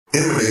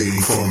Emanating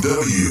from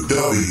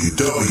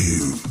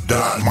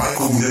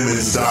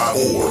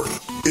www.michaelnimmons.org.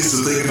 It's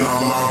the Thinking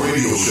Out Loud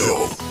radio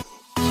show.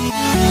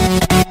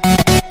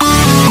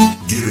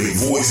 Giving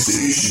voice to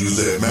issues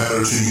that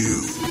matter to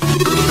you.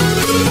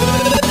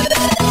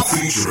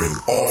 Featuring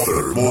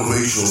author,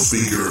 motivational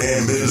speaker,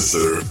 and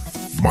minister,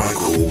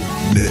 Michael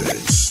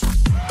Nimmons.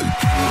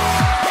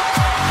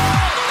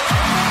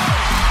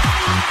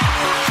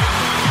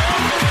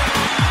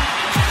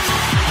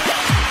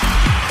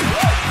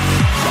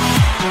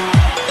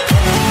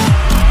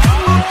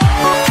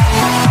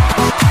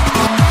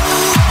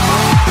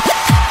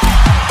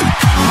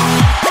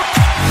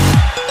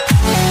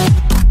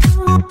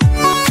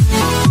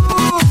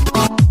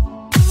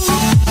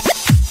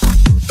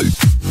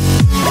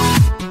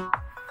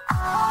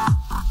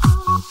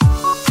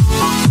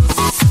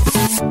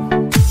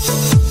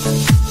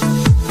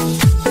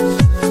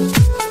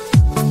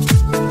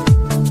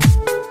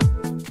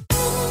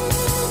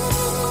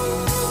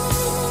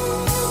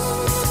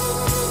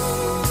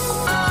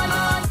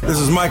 This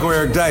is Michael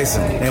Eric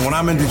Dyson, and when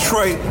I'm in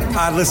Detroit,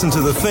 I listen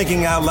to the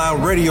Thinking Out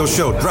Loud radio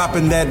show,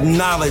 dropping that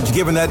knowledge,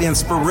 giving that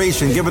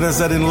inspiration, giving us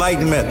that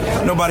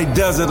enlightenment. Nobody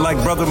does it like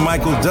Brother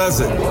Michael does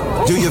it.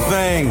 Do your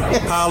thing.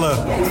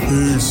 Holla.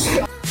 Peace.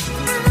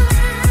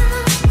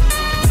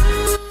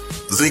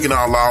 The Thinking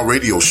Out Loud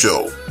radio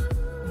show,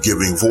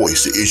 giving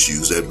voice to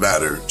issues that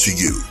matter to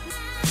you.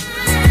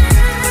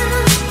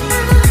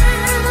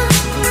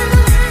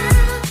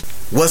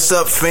 What's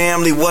up,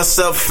 family? What's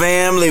up,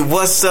 family?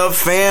 What's up,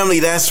 family?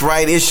 That's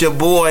right. It's your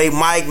boy,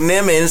 Mike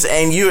Nimmons,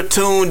 and you're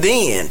tuned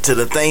in to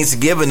the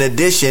Thanksgiving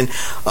edition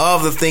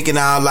of the Thinking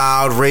Out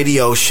Loud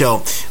radio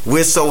show.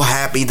 We're so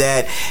happy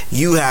that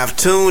you have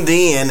tuned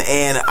in,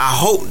 and I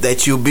hope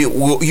that you'll be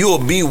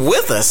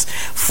with us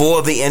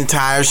for the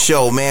entire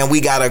show. Man,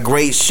 we got a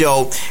great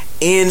show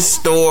in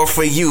store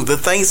for you, the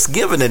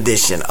Thanksgiving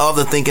edition of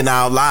the Thinking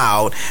Out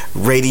Loud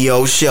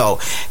radio show.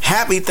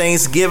 Happy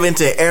Thanksgiving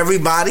to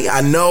everybody.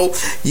 I know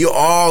you're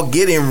all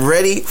getting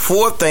ready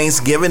for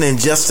Thanksgiving in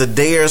just a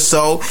day or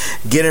so,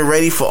 getting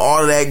ready for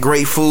all of that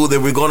great food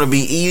that we're going to be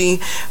eating.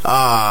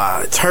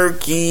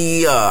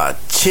 Turkey,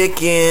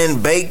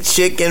 chicken, baked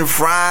chicken,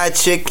 fried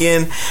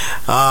chicken,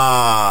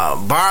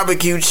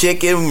 barbecue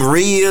chicken,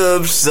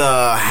 ribs,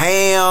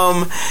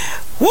 ham.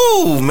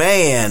 Woo,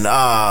 man.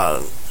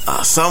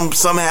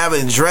 Some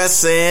having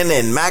dressing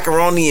and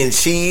macaroni and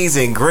cheese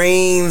and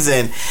greens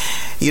and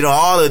with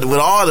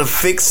all the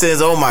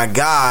fixings. Oh my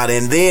God!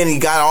 And then you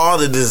got all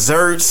the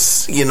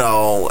desserts.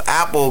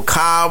 Apple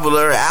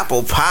cobbler,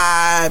 apple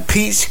pie,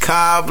 peach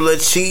cobbler,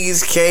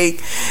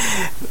 cheesecake,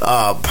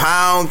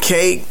 pound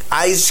cake,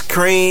 ice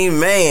cream.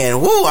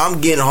 Man, woo! I'm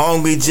getting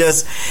hungry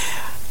just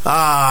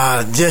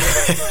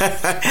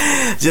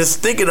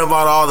thinking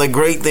about all the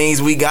great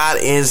things we got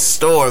in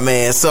store,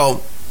 man.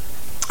 So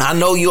I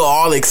know you're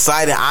all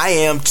excited. I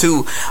am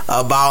too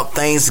about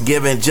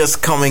Thanksgiving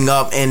just coming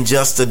up in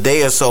just a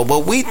day or so.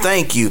 But we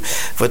thank you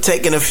for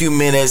taking a few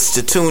minutes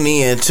to tune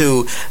in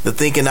to the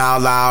Thinking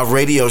Out Loud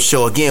radio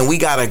show. Again, we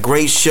got a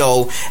great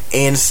show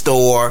in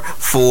store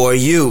for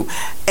you.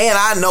 And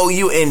I know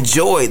you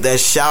enjoyed that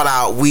shout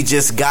out we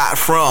just got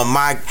from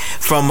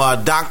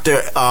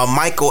Dr.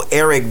 Michael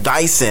Eric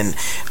Dyson.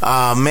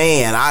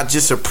 Man, I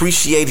just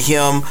appreciate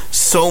him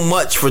so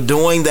much for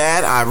doing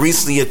that. I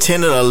recently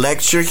attended a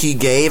lecture he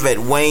gave at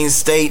Wayne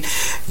State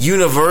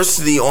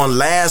University on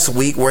last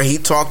week where he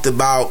talked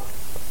about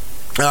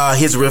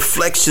his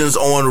reflections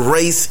on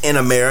race in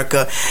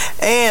America,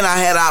 and I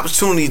had an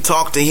opportunity to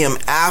talk to him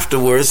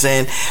afterwards,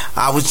 and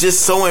I was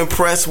just so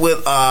impressed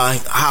with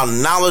how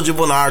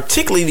knowledgeable and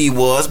articulate he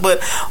was, but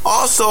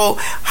also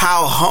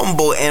how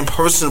humble and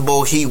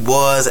personable he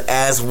was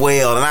as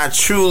well. And I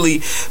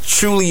truly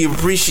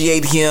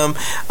appreciate him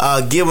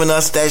giving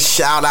us that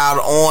shout out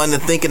on the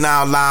Thinking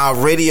Out Loud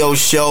radio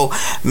show.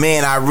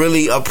 Man, I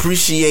really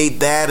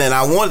appreciate that, and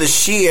I wanted to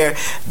share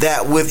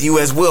that with you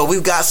as well.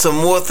 We've got some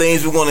more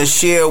things we're going to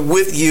share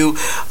with you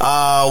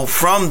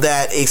from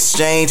that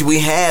exchange we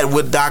had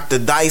with Dr.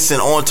 Dyson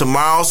on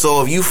tomorrow.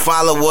 So if you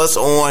follow us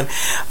on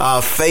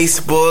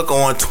Facebook,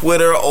 on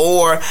Twitter,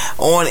 or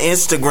on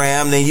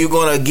Instagram, then you're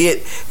gonna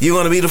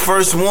be the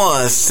first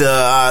ones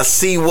to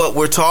see what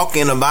we're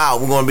talking about.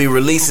 We're gonna be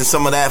releasing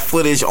some of that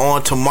footage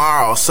on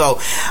tomorrow. So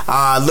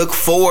look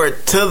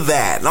forward to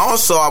that. And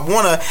also, I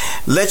want to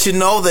let you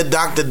know that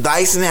Dr.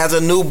 Dyson has a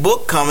new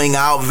book coming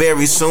out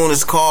very soon.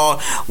 It's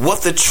called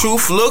What the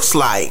Truth Looks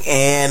Like,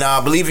 and I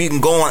believe you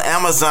can go on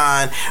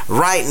Amazon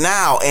right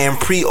now and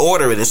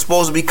pre-order it. It's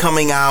supposed to be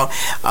coming out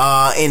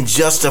in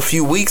just a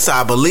few weeks,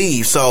 I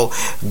believe. So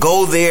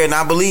go there, and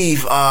I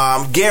believe,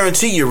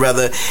 guarantee you,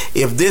 rather,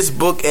 if this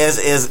book is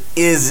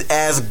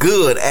as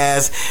good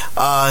as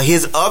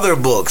his other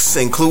books,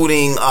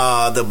 including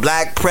the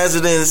Black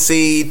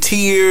Presidency,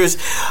 Tears,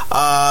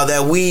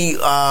 that we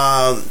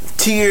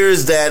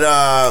tears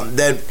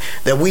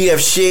that we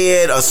have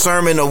shed, A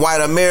Sermon to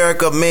White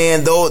America,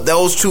 man,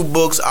 those two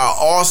books are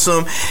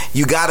awesome.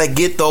 You got to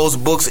get those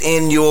books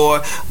in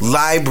your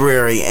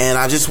library. And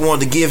I just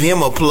wanted to give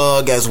him a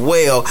plug as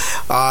well.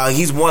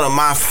 He's one of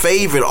my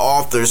favorite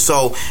authors.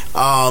 So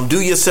do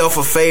yourself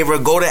a favor,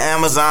 go to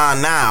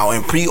Amazon now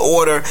and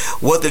pre-order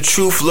What the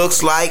Truth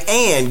Looks Like,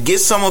 and get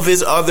some of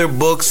his other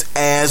books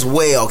as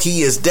well.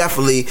 He is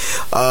definitely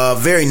a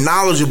very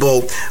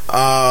knowledgeable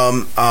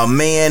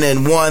man,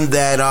 and one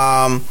that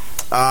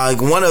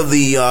one of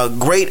the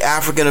great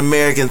African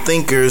American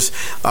thinkers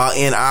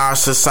in our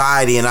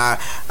society, and I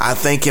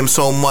thank him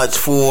so much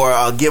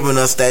for giving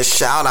us that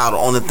shout out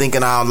on the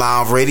Thinking Out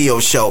Loud radio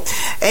show.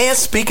 And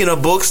speaking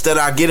of books that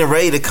are getting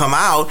ready to come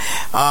out,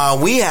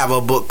 we have a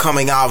book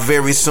coming out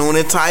very soon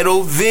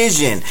entitled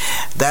Vision.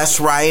 That's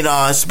right.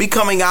 It's be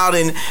coming out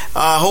in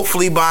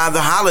hopefully by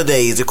the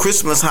holidays, the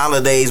Christmas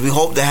holidays. We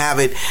hope to have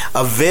it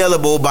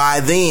available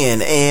by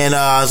then, and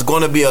it's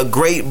going to be a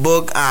great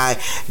book.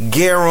 I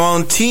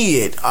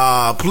guarantee it.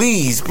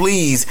 Please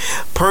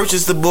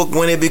purchase the book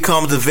when it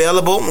becomes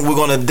available. We're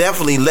going to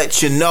definitely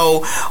let you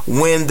know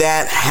when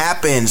that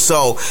happens.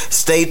 So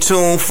stay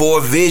tuned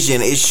for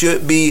Vision. It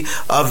should be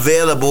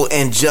available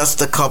in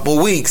just a couple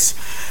weeks.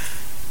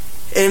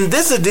 In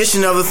this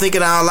edition of the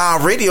Thinking Out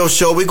Loud radio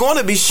show, we're going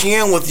to be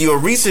sharing with you a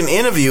recent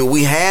interview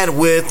we had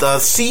with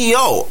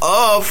CEO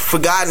of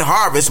Forgotten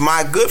Harvest,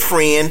 my good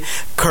friend,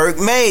 Kirk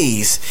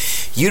Mays.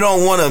 You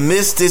don't want to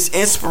miss this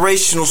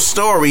inspirational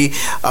story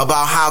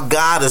about how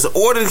God has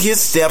ordered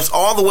his steps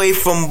all the way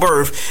from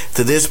birth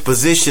to this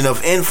position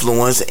of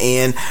influence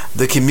in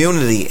the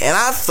community. And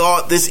I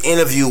thought this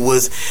interview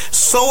was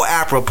so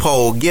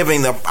apropos,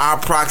 given our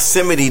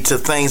proximity to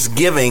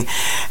Thanksgiving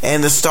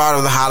and the start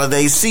of the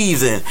holiday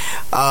season.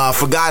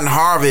 Forgotten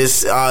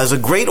Harvest is a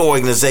great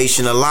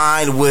organization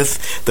aligned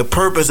with the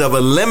purpose of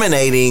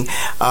eliminating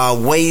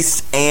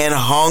waste and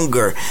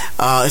hunger.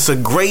 It's a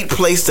great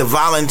place to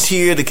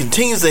volunteer, to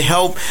continue to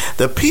help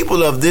the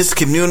people of this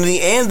community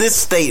and this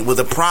state with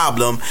the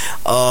problem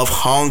of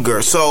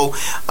hunger. So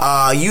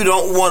you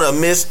don't want to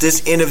miss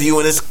this interview,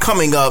 and it's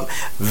coming up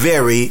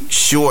very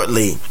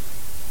shortly.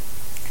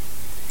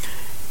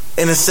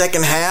 In the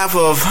second half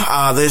of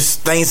this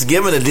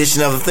Thanksgiving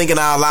edition of the Thinking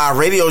Out Loud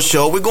radio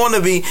show, we're going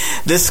to be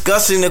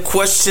discussing the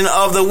question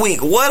of the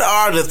week. What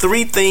are the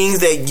three things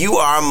that you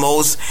are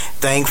most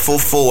thankful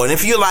for? And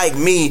if you're like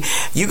me,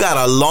 you got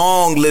a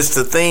long list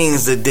of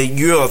things that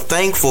you're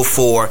thankful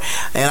for.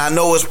 And I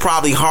know it's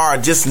probably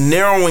hard just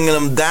narrowing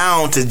them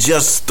down to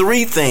just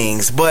three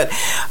things. But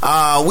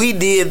we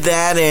did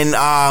that, and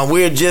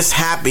we're just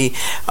happy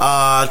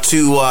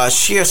to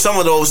share some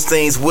of those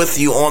things with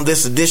you on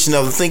this edition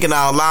of the Thinking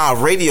Out Loud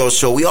radio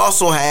show. We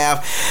also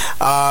have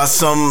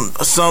some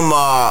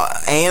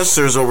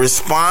answers or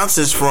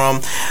responses from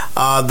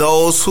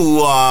those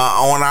who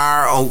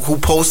who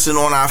posted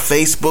on our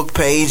Facebook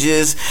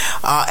pages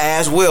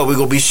as well. We're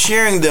going to be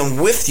sharing them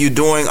with you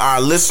during our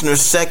listener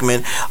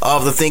segment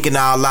of the Thinking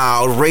Out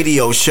Loud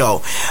radio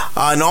show.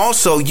 And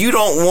also, you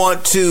don't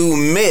want to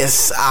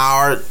miss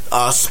our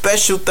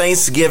special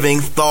Thanksgiving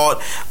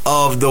thought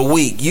of the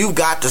week. You've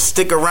got to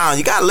stick around.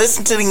 You got to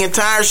listen to the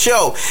entire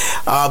show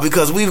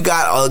because we've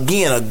got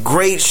again a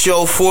great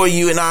show for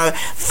you. And our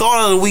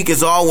thought of the week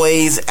is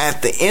always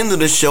at the end of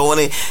the show, and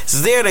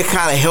it's there to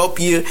kind of help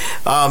you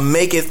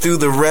make it through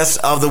the rest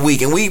of the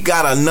week. And we've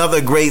got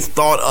another great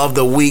thought of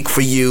the week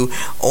for you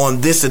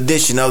on this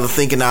edition of the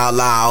Thinking Out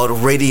Loud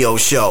radio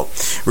show.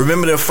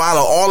 Remember to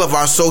follow all of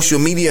our social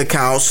media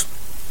accounts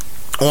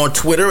on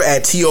Twitter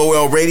at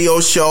TOL Radio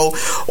Show,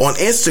 on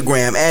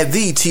Instagram at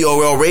the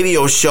TOL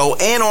Radio Show,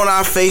 and on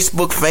our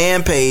Facebook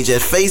fan page at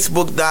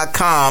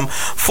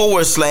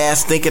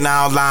facebook.com/Thinking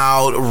Out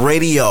Loud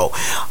Radio.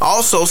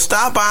 Also,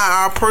 stop by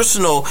our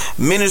personal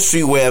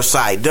ministry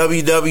website,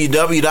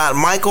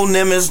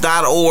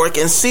 www.michaelnimmons.org,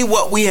 and see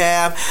what we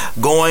have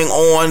going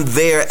on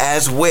there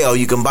as well.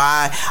 You can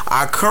buy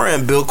our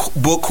current book,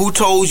 Who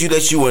Told You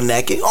That You Were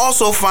Naked?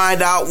 Also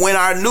find out when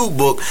our new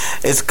book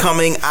is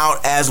coming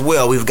out as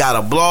well. We've got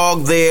a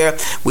blog there,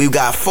 we've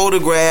got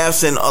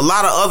photographs and a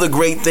lot of other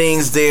great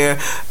things there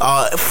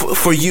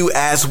for you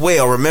as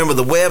well. Remember,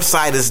 the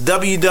website is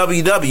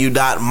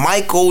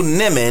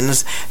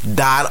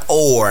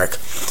www.michaelnimmons.org.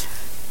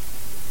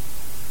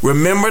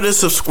 Remember to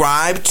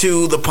subscribe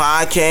to the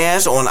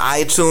podcast on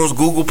iTunes,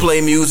 Google Play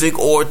Music,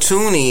 or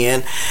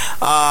TuneIn.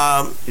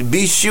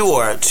 Be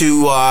sure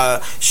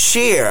to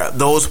share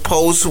those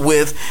posts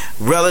with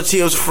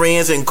relatives,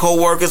 friends, and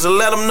coworkers, and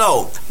let them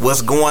know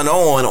what's going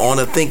on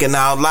the Thinking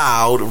Out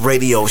Loud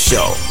radio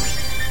show.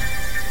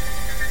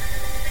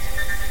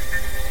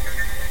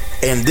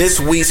 In this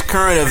week's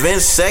current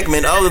events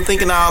segment of the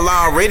Thinking Out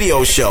Loud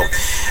radio show,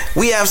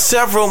 we have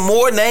several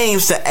more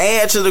names to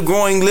add to the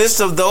growing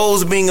list of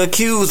those being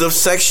accused of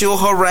sexual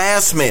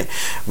harassment.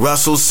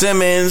 Russell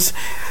Simmons,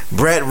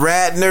 Brett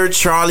Ratner,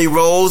 Charlie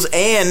Rose,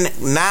 and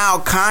now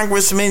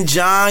Congressman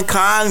John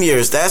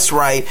Conyers. That's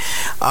right.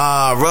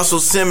 Russell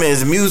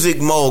Simmons, music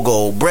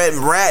mogul. Brett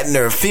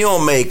Ratner,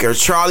 filmmaker.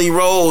 Charlie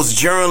Rose,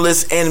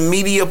 journalist and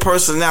media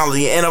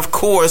personality. And of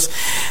course,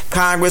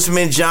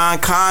 Congressman John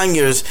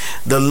Conyers,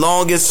 the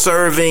longest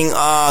serving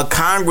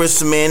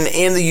congressman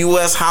in the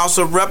U.S. House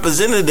of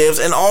Representatives,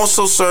 and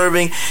also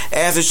serving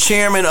as the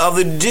chairman of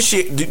the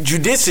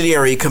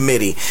Judiciary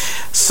Committee.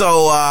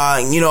 So,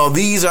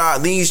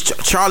 these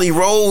Charlie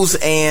Rose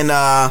and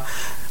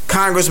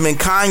Congressman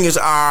Conyers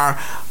are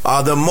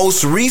the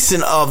most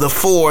recent of the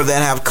four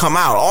that have come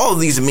out. All of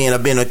these men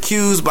have been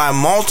accused by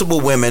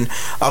multiple women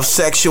of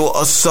sexual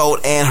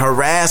assault and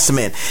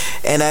harassment.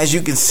 And as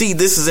you can see,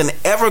 this is an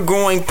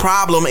ever-growing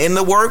problem in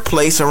the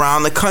workplace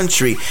around the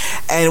country.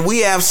 And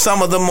we have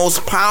some of the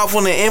most powerful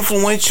and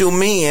influential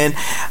men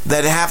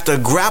that have to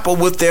grapple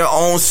with their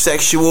own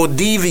sexual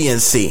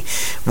deviancy.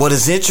 What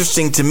is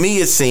interesting to me,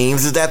 it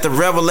seems, is that the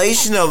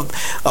revelation of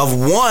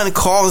one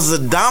causes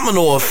a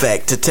domino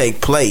effect to take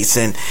place.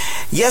 And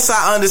yes,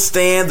 I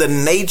understand the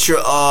nature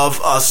of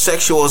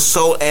sexual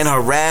assault and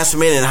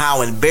harassment and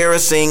how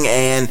embarrassing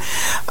and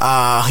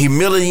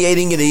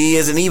humiliating it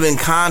is, and even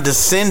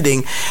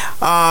condescending,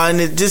 and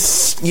it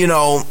just,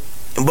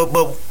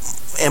 but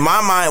in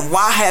my mind,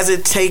 why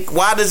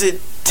does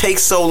it take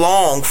so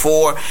long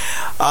for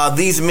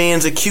these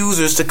men's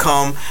accusers to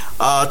come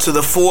to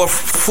the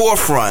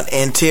forefront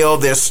and tell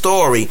their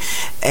story?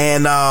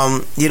 And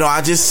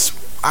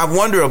I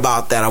wonder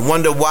about that. I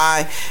wonder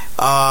why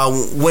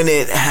when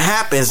it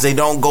happens, they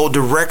don't go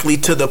directly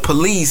to the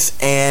police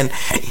and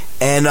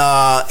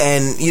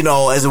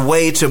as a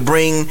way to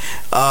bring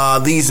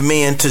these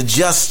men to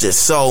justice.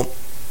 So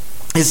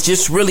it's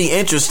just really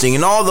interesting.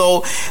 And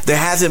although there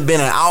hasn't been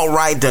an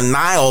outright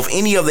denial of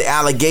any of the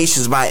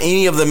allegations by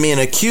any of the men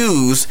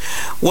accused,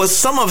 what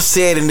some have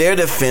said in their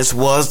defense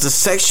was the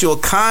sexual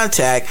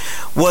contact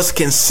was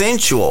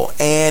consensual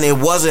and it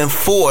wasn't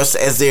forced,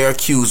 as their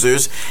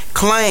accusers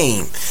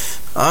claim.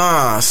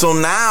 So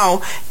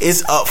now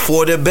it's up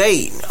for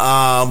debate.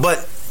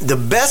 But the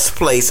best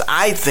place,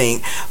 I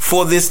think,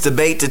 for this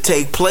debate to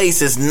take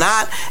place is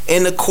not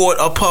in the court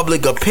of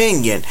public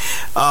opinion,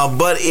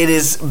 but it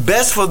is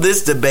best for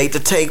this debate to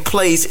take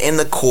place in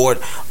the court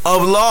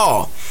of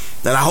law.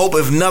 And I hope,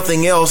 if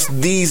nothing else,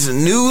 these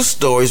news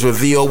stories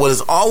reveal what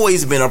has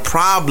always been a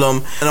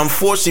problem, and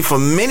unfortunately for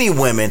many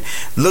women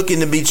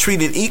looking to be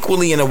treated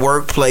equally in the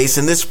workplace.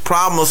 And this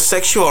problem of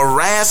sexual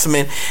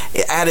harassment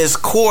at its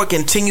core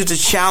continues to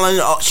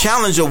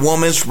challenge a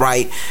woman's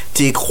right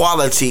to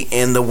equality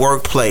in the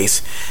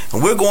workplace.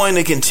 And we're going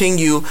to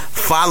continue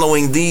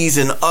following these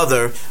and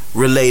other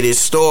related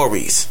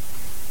stories.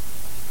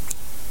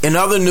 In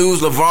other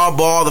news, LeVar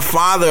Ball, the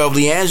father of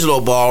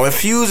LiAngelo Ball,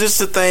 refuses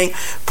to thank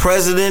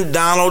President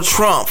Donald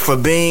Trump for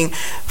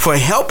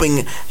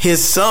helping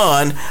his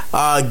son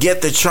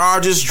get the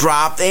charges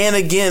dropped and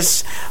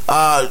against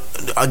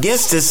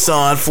his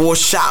son for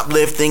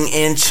shoplifting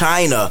in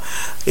China.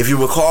 If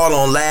you recall,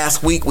 on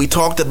last week, we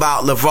talked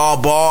about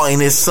LeVar Ball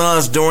and his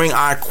sons during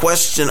our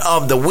question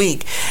of the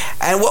week.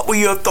 And what were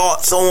your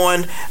thoughts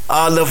on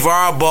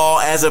LeVar Ball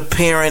as a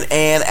parent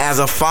and as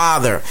a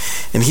father?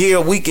 And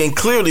here we can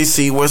clearly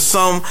see where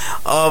some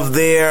of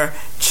their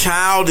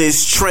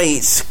childish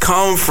traits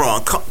come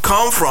from. Come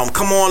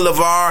on,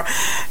 LeVar.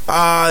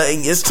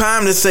 It's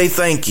time to say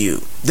thank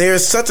you.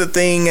 There's such a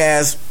thing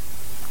as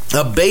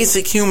a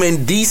basic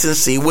human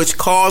decency which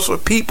calls for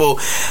people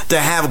to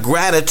have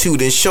gratitude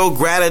and show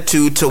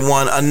gratitude to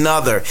one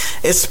another,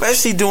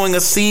 especially during a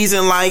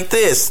season like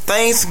this,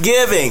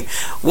 Thanksgiving,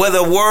 where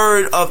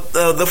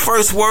the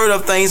first word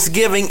of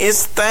Thanksgiving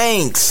is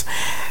thanks.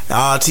 To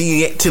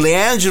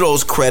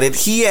LiAngelo's credit,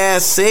 he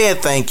has said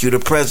thank you to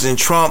President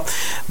Trump,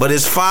 but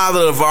his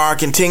father, LeVar,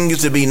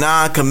 continues to be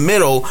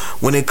non-committal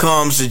when it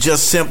comes to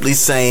just simply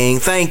saying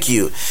thank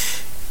you.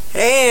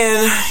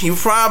 And you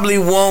probably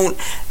won't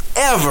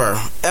ever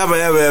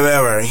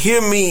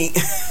hear me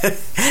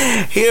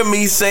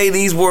say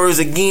these words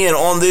again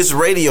on this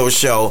radio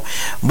show,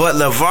 but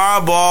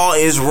LeVar Ball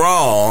is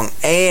wrong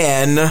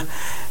and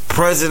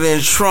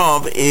President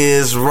Trump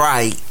is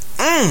right.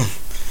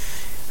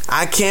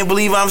 I can't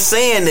believe I'm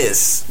saying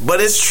this,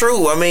 but it's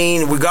true. I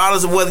mean,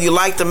 regardless of whether you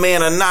like the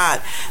man or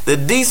not, the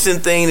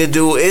decent thing to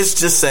do is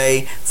to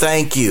say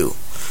thank you.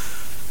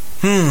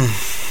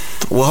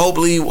 Well,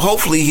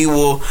 hopefully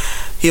he'll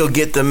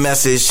get the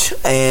message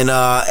and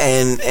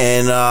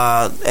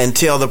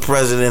tell the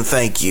president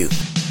thank you.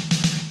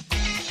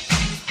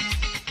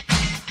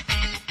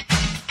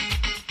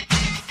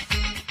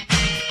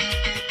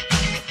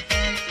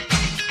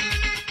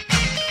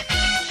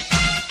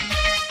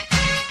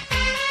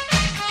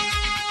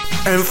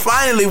 And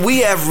finally,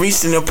 we have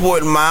reached an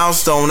important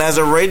milestone as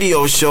a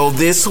radio show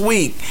this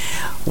week.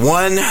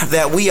 one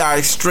that we are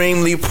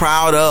extremely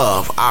proud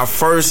of. Our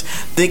first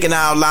Thinking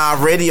Out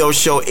Loud radio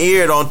show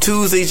aired on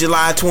Tuesday,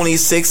 July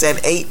 26th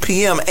at 8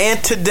 p.m.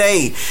 And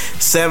today,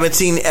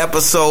 17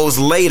 episodes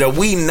later,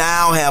 we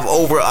now have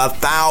over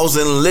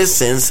 1,000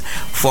 listens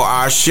for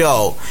our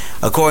show.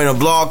 According to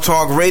Blog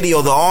Talk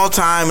Radio, the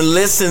all-time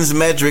listens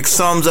metric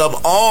sums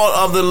up all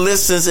of the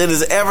listens it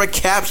has ever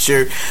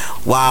captured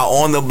while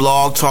on the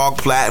Blog Talk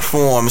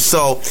platform.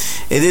 So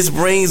this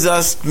brings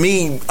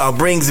me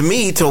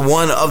to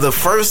one of the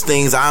first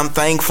things I'm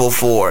thankful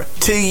for.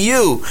 To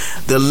you,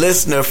 the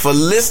listener, for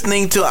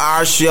listening to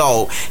our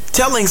show,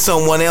 telling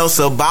someone else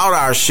about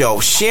our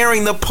show,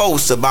 sharing the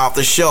posts about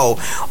the show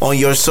on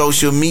your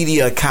social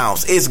media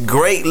accounts. It's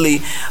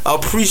greatly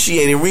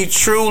appreciated. We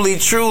truly,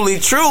 truly,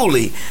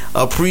 truly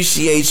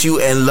appreciate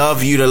you and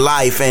love you to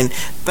life. And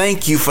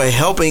thank you for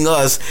helping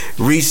us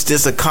reach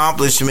this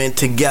accomplishment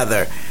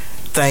together.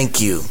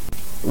 Thank you.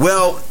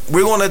 Well,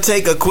 we're going to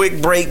take a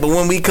quick break, but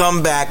when we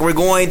come back, we're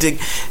going to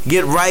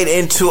get right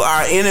into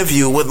our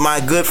interview with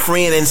my good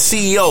friend and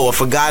CEO of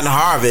Forgotten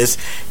Harvest,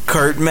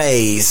 Kurt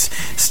Mays.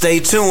 Stay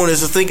tuned.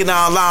 It's a Thinking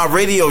Out Loud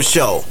radio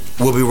show.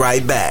 We'll be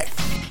right back.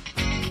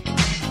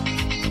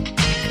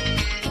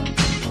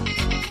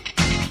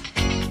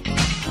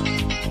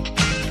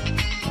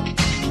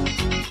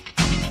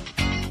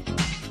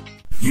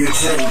 You're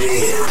tuned in to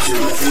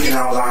the Thinking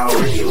Out Loud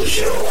radio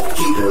show.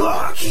 Keep it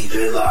locked, keep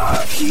it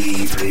locked,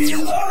 keep it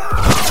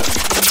locked.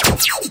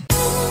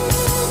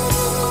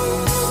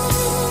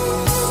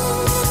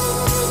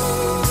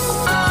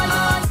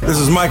 This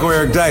is Michael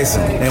Eric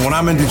Dyson, and when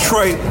I'm in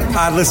Detroit,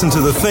 I listen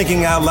to the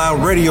Thinking Out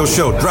Loud radio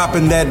show,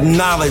 dropping that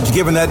knowledge,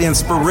 giving that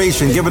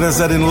inspiration, giving us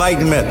that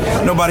enlightenment.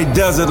 Nobody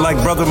does it like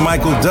Brother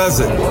Michael does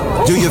it.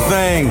 Do your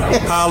thing.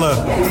 Holla.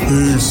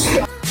 Peace.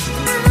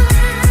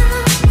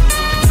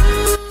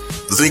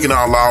 The Thinking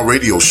Out Loud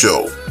radio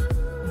show,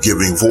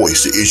 giving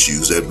voice to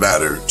issues that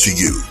matter to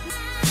you.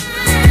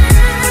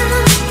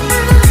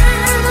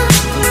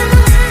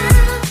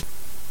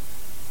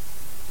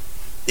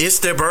 It's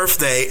their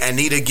birthday and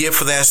need a gift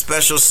for that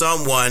special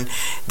someone?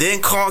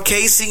 Then call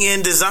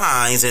KCN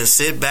Designs and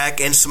sit back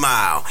and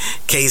smile.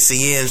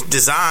 KCN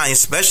Designs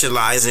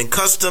specialize in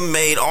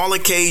custom-made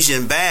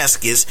all-occasion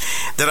baskets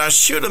that are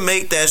sure to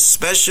make that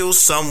special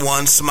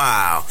someone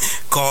smile.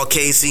 Call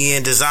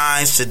KCN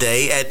Designs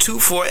today at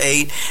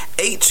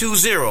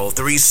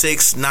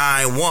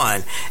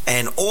 248-820-3691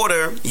 and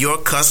order your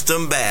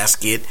custom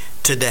basket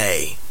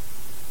today.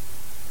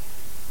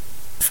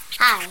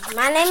 Hi,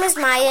 my name is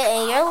Maya,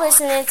 and you're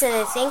listening to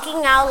the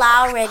Thinking Out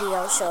Loud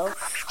radio show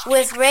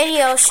with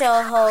radio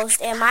show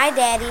host and my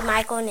daddy,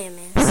 Michael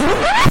Nimmons.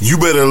 You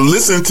better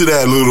listen to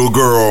that, little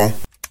girl.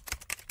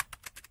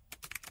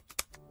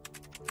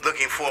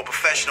 Looking for a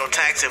professional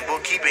tax and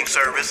bookkeeping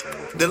service?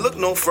 Then look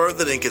no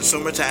further than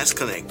Consumer Tax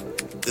Connect.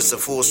 This is a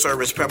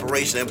full-service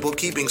preparation and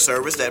bookkeeping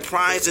service that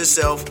prides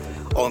itself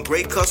on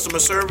great customer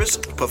service,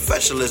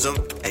 professionalism,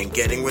 and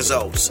getting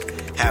results.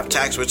 Have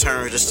tax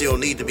returns that still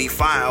need to be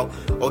filed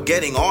or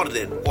getting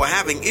audited or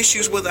having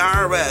issues with the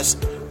IRS?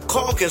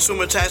 Call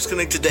Consumer Tax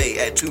Connect today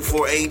at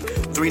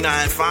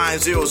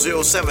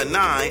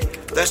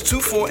 248-395-0079. That's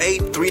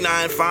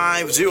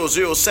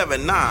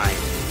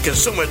 248-395-0079.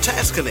 Consumer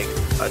Tax Connect,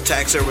 a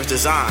tax service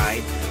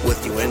designed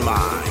with you in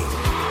mind.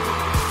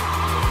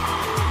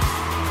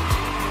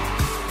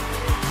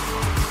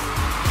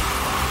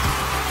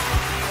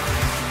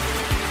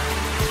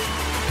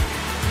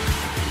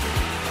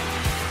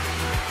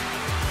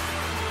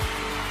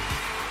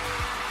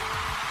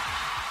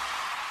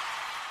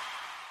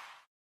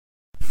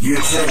 You're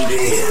tuned in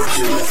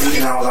to the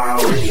Thinking Out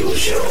Loud radio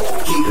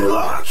show. Keep it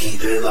locked,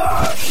 keep it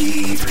locked,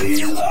 keep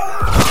it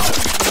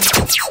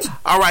locked.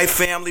 All right,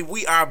 family,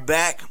 we are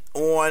back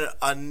on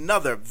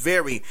another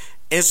very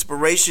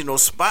inspirational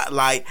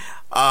spotlight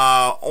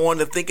on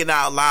the Thinking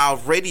Out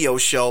Loud radio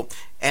show.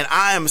 And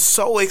I am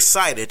so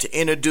excited to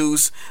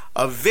introduce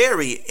a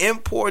very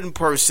important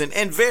person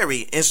and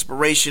very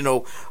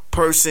inspirational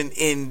person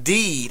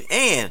indeed.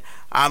 And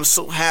I'm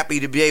so happy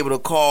to be able to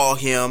call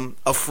him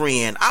a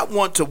friend. I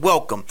want to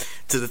welcome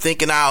to the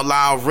Thinking Out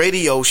Loud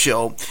radio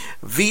show,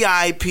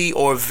 VIP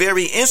or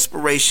very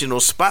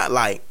inspirational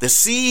spotlight, the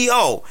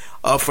CEO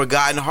of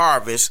Forgotten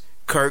Harvest,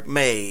 Kurt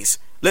Mays.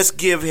 Let's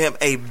give him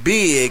a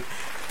big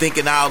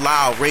Thinking Out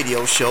Loud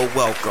radio show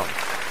welcome.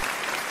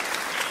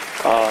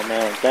 Oh,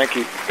 man, thank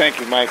you,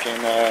 Mike,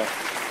 and I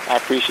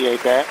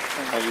appreciate that.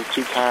 You're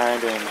too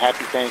kind, and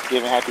happy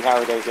Thanksgiving, happy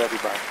holidays,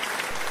 everybody.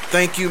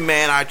 Thank you,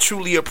 man. I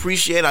truly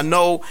appreciate it. I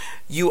know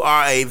you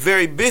are a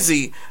very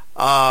busy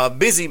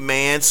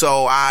man,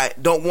 so I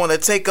don't want to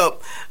take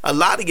up a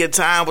lot of your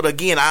time. But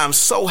again, I'm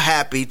so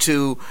happy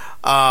to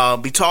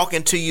be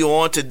talking to you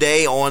on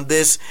today on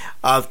this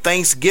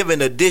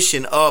Thanksgiving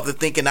edition of the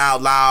Thinking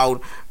Out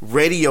Loud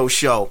radio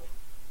show.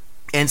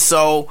 And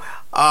so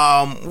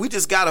we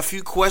just got a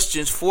few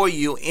questions for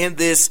you in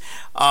this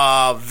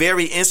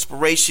very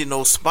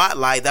inspirational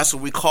spotlight. That's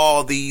what we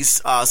call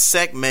these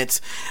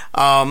segments.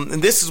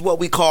 And this is what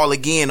we call,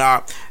 again,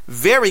 our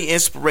very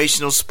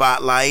inspirational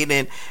spotlight.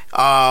 And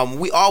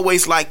we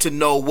always like to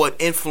know what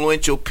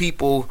influential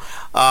people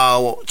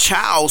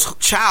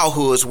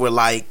childhoods were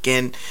like,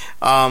 and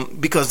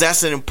because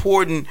that's an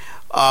important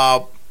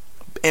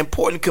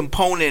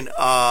component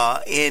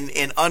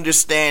in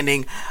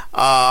understanding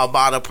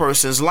about a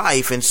person's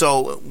life. And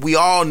so we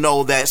all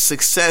know that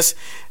success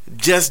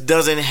just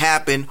doesn't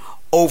happen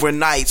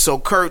overnight. So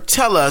Kurt,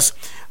 tell us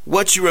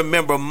what you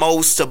remember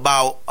most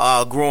about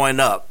growing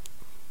up.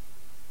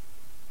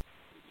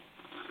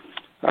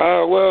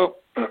 Well,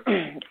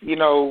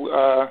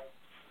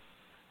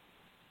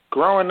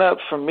 growing up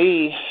for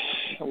me,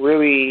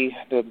 really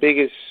the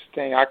biggest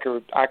thing I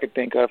could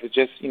think of is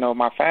just,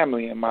 my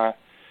family and my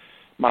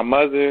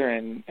mother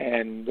and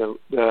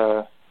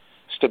the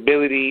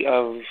stability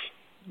of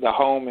the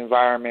home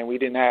environment. We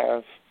didn't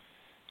have,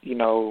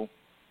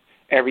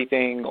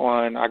 everything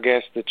on, I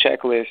guess, the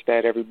checklist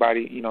that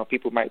everybody,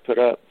 people might put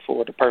up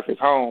for the perfect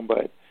home,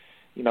 but,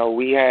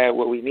 we had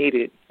what we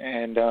needed.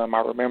 And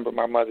I remember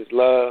my mother's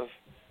love,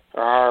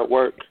 her hard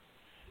work,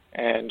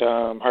 and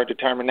her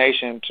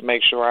determination to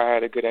make sure I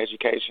had a good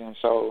education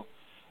so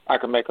I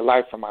could make a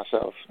life for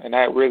myself. And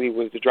that really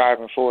was the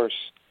driving force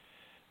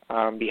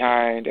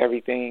behind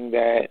everything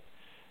that,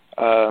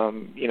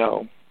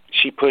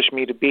 she pushed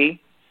me to be,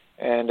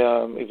 and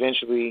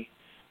eventually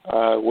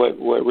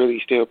what really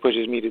still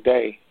pushes me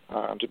today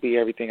to be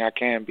everything I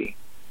can be.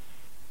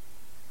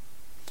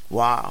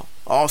 Wow.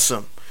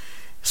 Awesome.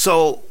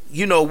 So,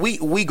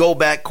 we go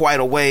back quite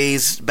a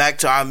ways, back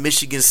to our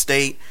Michigan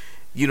State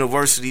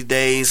University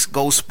days.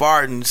 Go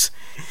Spartans.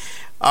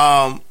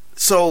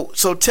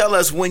 So tell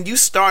us, when you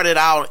started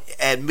out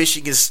at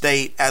Michigan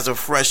State as a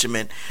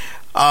freshman,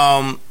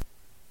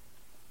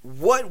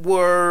 what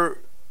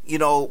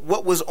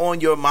was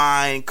on your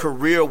mind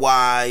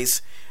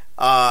career-wise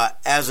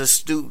as a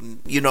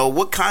student?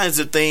 What kinds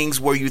of things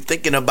were you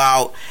thinking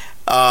about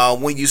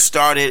when you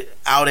started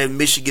out at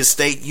Michigan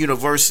State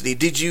University?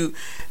 Did you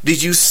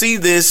see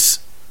this?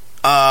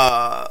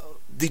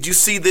 Did you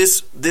see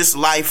this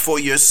life for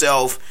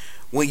yourself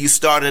when you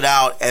started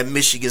out at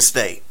Michigan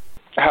State?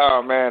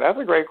 Oh man, that's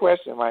a great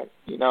question, Mike.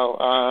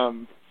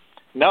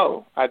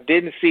 No, I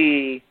didn't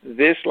see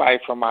this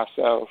life for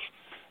myself,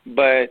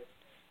 but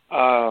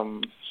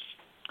in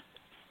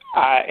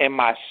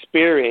my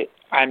spirit,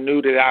 I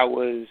knew that I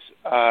was,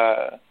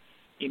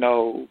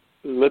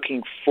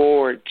 looking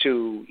forward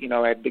to,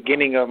 at the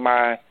beginning of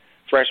my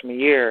freshman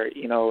year,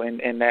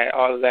 and that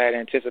all of that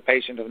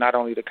anticipation of not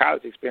only the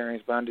college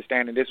experience, but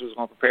understanding this was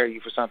going to prepare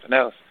you for something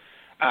else.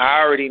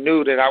 I already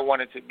knew that I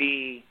wanted to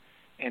be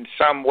in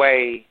some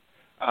way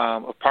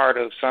a part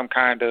of some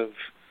kind of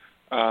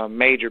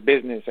major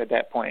business at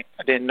that point.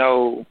 I didn't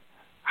know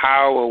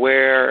how or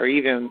where, or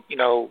even,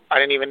 I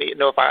didn't even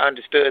know if I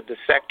understood the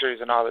sectors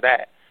and all of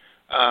that.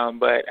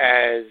 But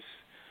as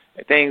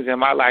things in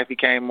my life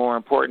became more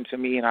important to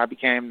me and I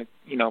became,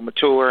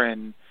 mature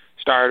and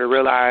started to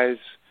realize,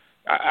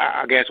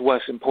 I guess,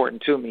 what's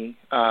important to me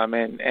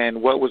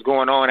and what was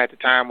going on at the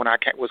time when I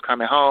was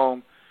coming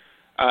home,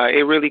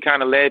 it really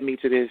kind of led me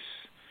to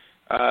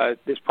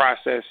this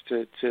process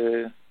to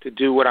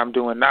do what I'm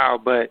doing now.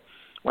 But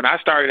when I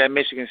started at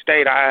Michigan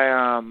State,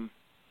 I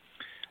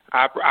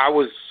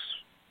was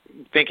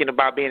thinking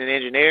about being an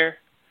engineer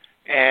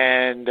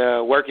and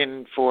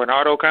working for an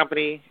auto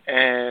company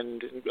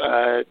and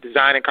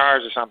designing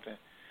cars or something,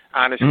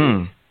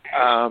 honestly,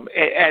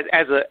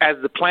 as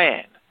the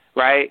plan,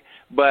 right?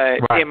 But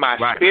in my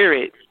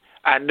spirit,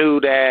 I knew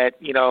that,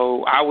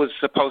 I was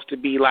supposed to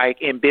be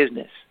like in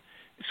business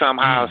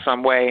somehow,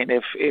 some way. And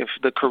if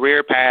the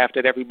career path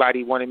that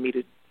everybody wanted me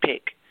to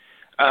pick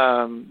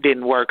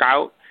didn't work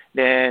out,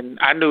 then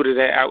I knew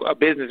that a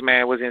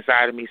businessman was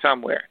inside of me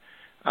somewhere.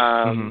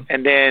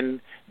 And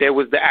then there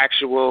was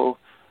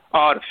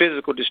all the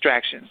physical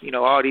distractions,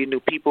 all these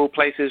new people,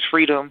 places,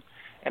 freedom,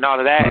 and all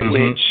of that,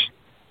 which,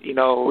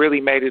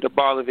 really made it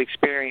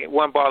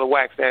one ball of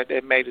wax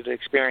that made it an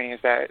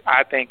experience that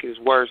I think is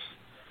worth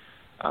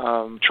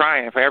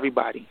trying for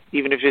everybody.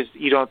 Even if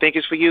you don't think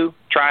it's for you,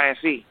 try and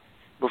see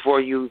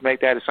before you make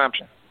that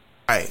assumption.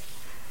 Right.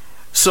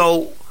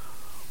 So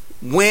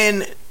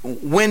when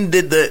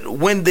did it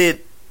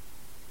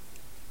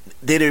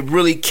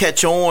really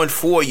catch on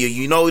for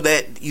you?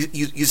 That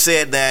you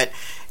said that,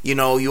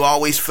 you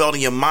always felt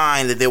in your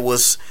mind that there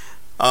was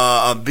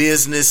a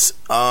business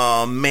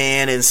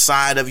man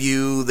inside of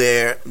you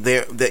there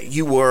that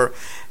you were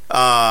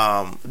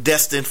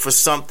destined for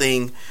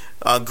something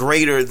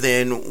greater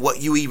than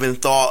what you even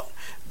thought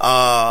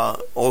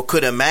or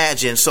could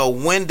imagine. So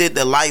when did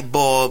the light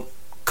bulb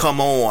come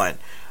on?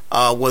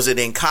 Was it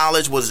in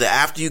college? Was it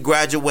after you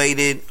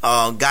graduated,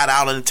 got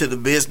out into the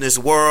business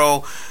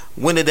world?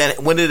 When did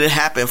it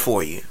happen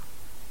for you?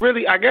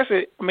 Really, I guess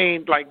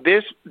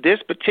this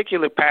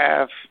particular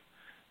path,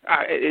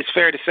 it's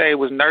fair to say, it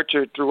was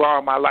nurtured through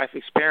all my life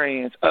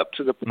experience up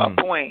to a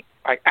point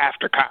like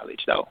after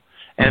college, though.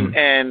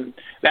 And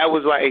that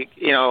was like,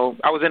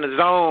 I was in a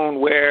zone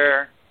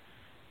where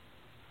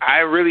I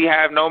really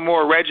have no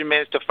more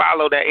regimens to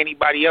follow that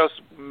anybody else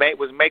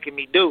was making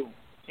me do.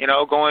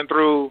 Going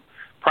through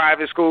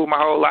private school my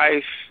whole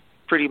life,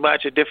 pretty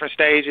much at different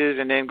stages,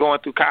 and then going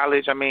through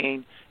college. I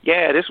mean,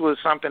 this was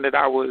something that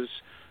I was,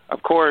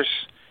 of course,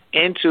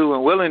 into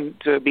and willing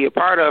to be a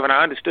part of, and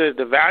I understood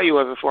the value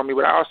of it for me,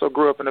 but I also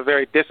grew up in a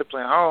very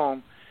disciplined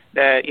home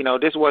that,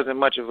 this wasn't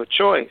much of a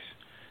choice.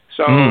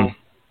 So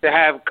to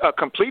have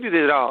completed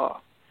it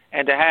all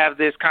and to have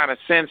this kind of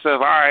sense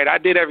of, all right, I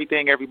did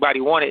everything everybody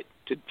wanted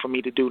for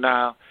me to do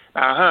now.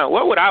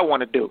 What would I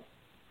want to do?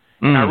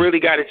 And I really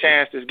got a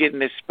chance to get in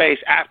this space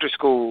after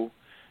school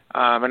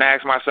and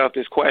ask myself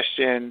this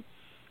question,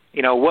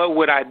 what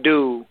would I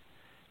do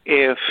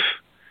if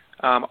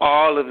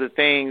all of the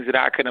things that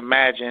I could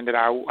imagine that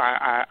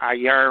I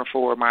yearn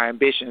for, my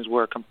ambitions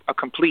were a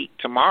complete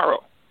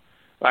tomorrow?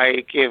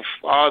 Like if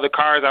all the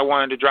cars I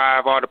wanted to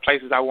drive, all the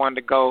places I wanted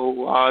to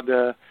go, all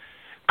the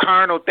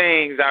carnal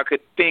things I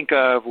could think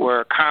of were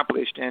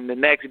accomplished, and the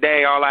next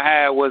day all I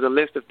had was a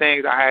list of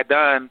things I had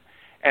done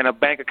and a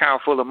bank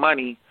account full of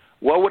money,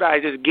 what would I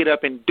just get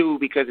up and do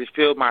because it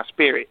filled my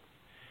spirit?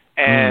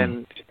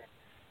 And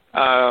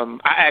I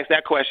asked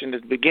that question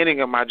at the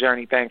beginning of my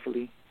journey,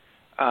 thankfully.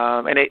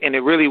 And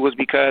it really was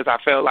because I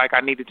felt like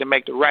I needed to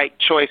make the right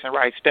choice and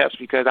right steps,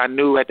 because I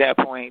knew at that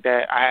point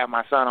that I had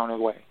my son on his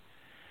way.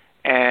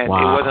 And it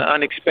was an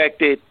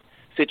unexpected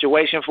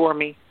situation for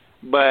me,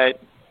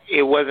 but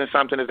it wasn't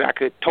something that I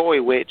could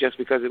toy with just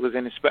because it was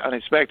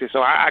unexpected.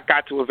 So I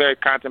got to a very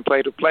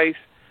contemplative place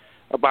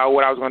about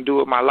what I was going to do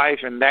with my life,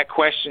 and that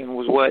question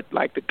was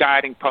the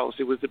guiding post.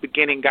 It was the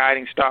beginning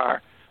guiding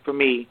star for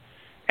me.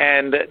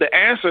 And the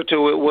answer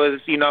to it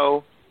was, at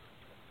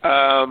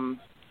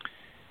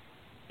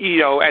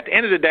the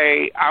end of the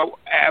day,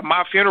 at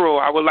my funeral,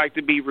 I would like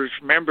to be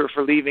remembered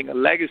for leaving a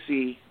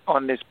legacy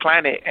on this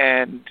planet.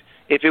 And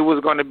if it was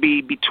going to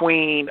be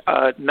between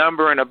a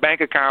number in a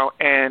bank account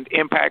and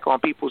impact on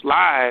people's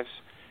lives,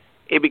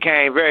 it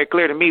became very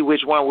clear to me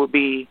which one would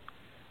be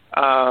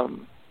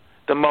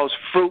the most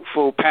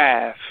fruitful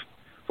path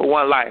for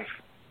one life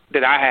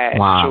that I had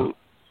to choose.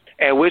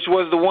 And which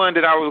was the one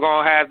that I was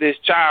going to have this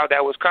child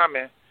that was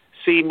coming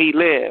see me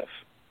live.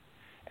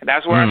 And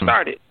that's where I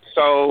started.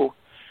 So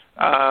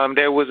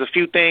there was a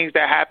few things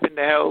that happened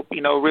to help,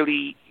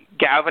 really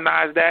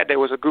galvanize that. There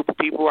was a group of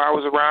people I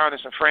was around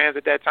and some friends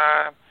at that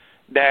time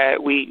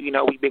that we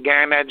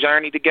began that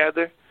journey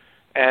together.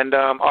 And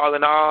all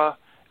in all,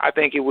 I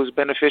think it was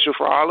beneficial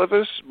for all of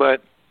us.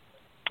 But,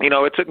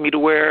 it took me to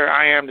where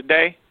I am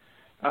today.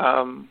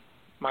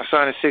 My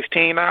son is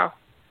 16 now.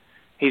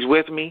 He's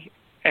with me,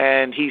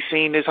 and he's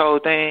seen this whole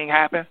thing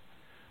happen.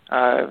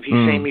 He's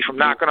seen me from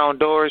knocking on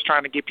doors,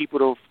 trying to get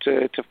people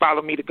to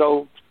follow me to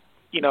go,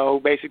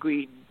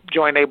 basically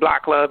join a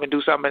block club and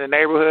do something in the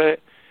neighborhood,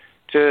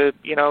 to,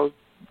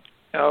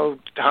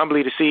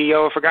 humbly the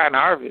CEO of Forgotten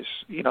Harvest,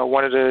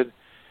 one of the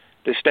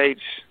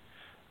state's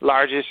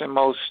largest and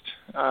most,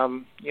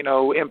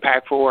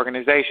 impactful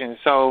organizations.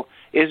 So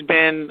it's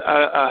been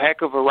a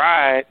heck of a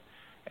ride.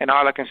 And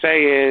all I can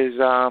say is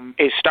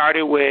it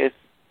started with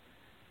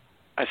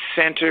a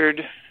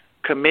centered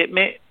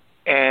commitment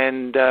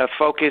and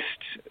focused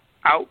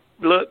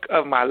outlook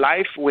of my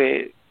life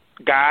with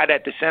God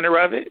at the center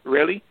of it,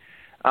 really.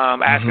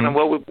 Asking him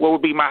what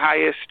would be my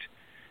highest,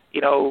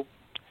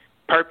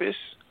 purpose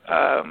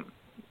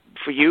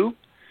for you.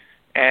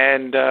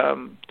 And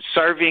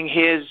serving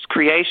his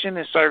creation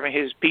and serving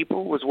his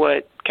people was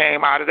what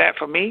came out of that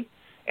for me,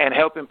 and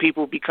helping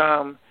people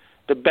become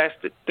the best,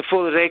 the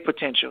fullest of their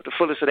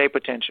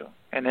potential.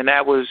 And then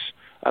that was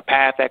a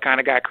path that kind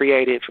of got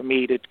created for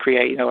me to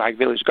create, like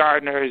Village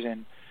Gardeners,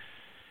 and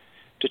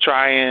to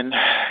try and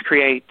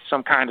create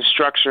some kind of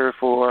structure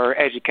for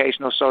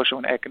educational, social,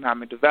 and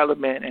economic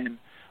development. And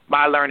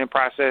my learning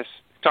process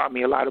taught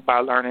me a lot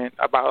about learning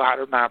about how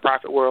the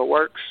nonprofit world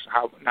works,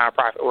 how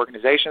nonprofit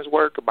organizations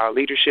work, about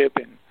leadership.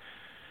 And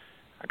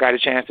I got a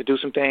chance to do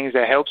some things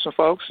that help some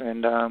folks.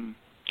 And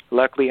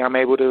luckily, I'm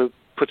able to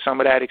put some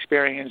of that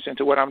experience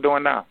into what I'm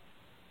doing now.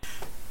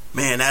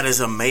 Man, that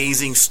is an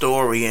amazing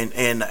story.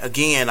 And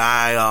again,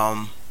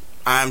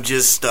 I'm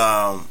just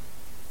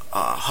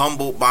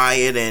humbled by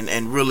it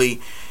and really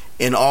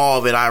in awe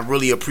of it. I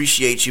really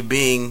appreciate you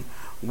being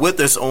with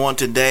us on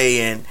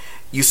today. And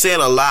you said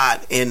a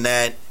lot in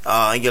that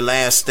in your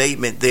last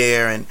statement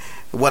there. And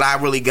what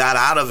I really got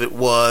out of it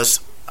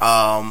was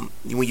when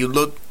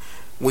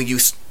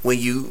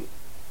you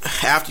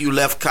after you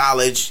left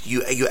college,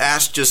 you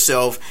asked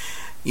yourself,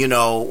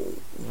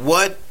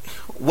 what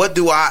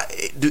do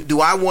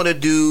I want to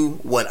do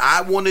what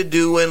I want to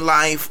do in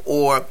life,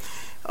 or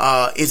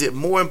is it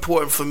more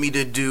important for me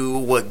to do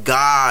what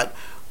God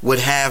would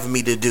have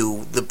me to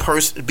do,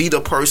 be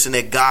the person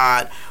that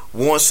God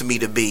wants me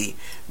to be?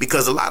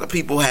 Because a lot of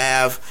people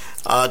have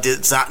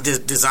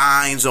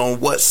designs on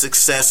what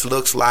success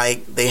looks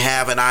like. They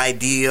have an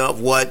idea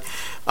of what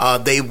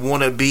they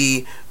want to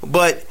be,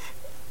 but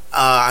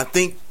I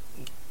think,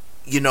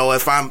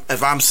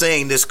 if I'm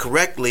saying this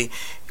correctly,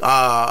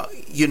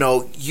 you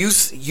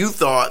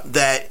thought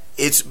that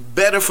it's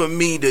better for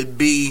me to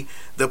be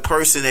the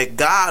person that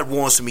God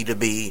wants me to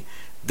be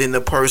than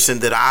the person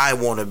that I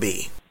want to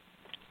be.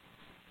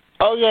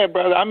 Oh, yeah,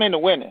 brother. I'm into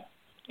winning,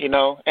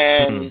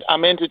 and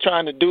I'm into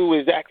trying to do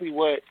exactly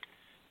what,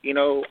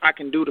 I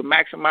can do to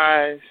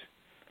maximize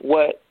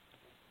what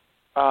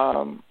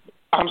I'm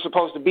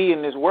supposed to be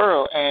in this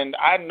world. And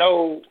I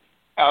know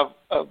of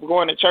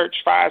going to church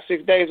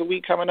 5-6 days a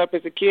week coming up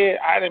as a kid,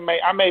 I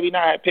maybe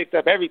not have picked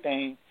up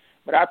everything,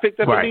 but I picked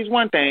up at least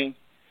one thing.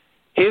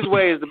 His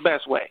way is the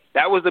best way.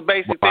 That was the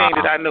basic thing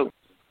that I knew.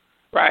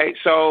 Right.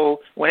 So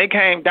when it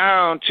came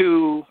down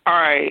to, all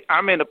right,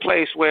 I'm in a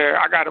place where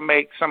I got to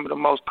make some of the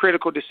most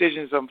critical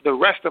decisions of the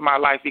rest of my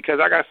life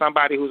because I got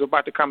somebody who's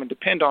about to come and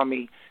depend on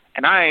me,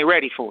 and I ain't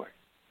ready for it.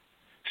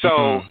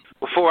 So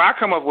before I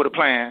come up with a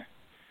plan,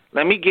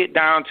 let me get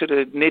down to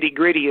the nitty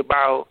gritty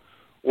about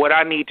what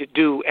I need to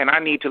do, and I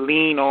need to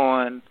lean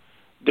on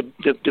the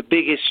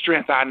biggest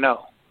strength I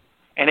know.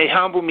 And it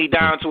humbled me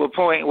down to a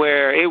point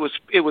where it was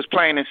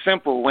plain and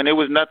simple. When there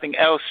was nothing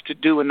else to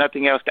do and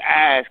nothing else to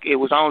ask, it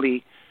was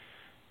only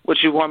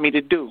what you want me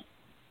to do.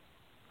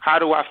 How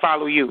do I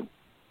follow you?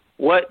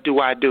 What do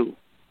I do?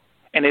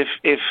 And if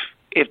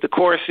the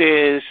course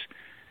is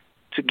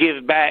to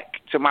give back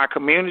to my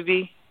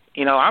community,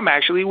 I'm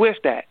actually with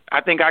that.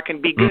 I think I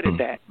can be good at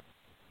that.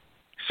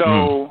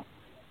 So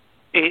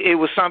it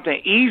was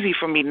something easy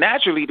for me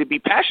naturally to be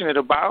passionate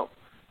about.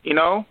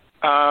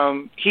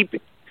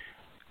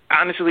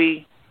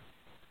 Honestly,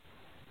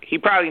 he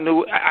probably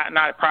knew,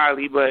 not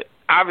probably, but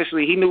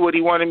obviously he knew what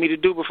he wanted me to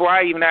do before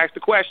I even asked the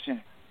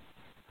question.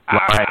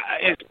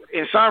 Right.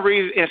 In some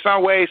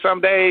ways, some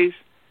days,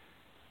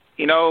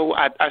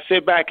 I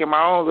sit back in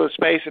my own little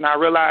space and I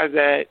realize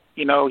that,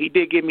 he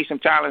did give me some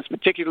talents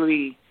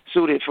particularly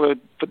suited for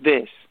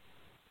this.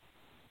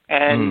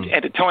 And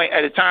at the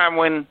time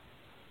when,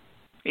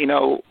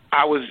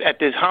 I was at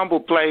this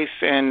humble place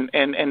and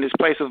this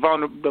place of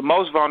the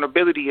most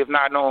vulnerability of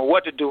not knowing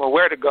what to do or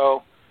where to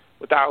go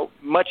without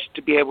much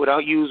to be able to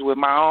use with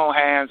my own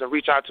hands or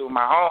reach out to with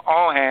my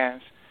own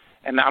hands.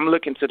 And I'm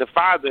looking to the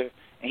Father,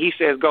 and he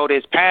says, go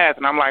this path.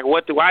 And I'm like,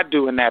 what do I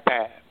do in that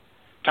path?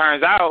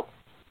 Turns out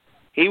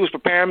he was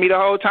preparing me the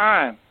whole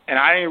time, and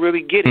I didn't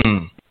really get it.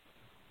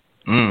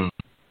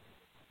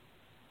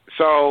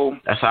 So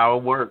that's how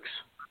it works.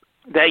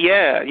 So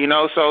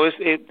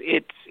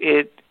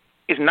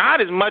it's not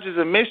as much as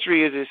a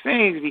mystery as it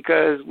seems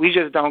because we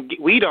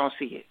don't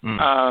see it.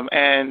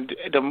 And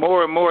the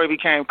more and more it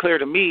became clear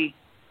to me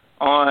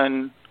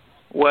on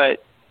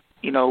what,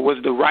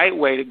 was the right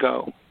way to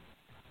go,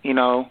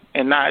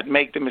 and not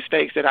make the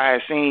mistakes that I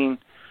had seen,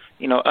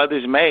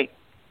 others make.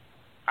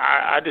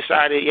 I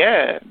decided,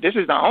 this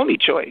is the only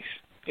choice.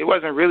 It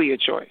wasn't really a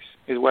choice,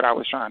 is what I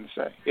was trying to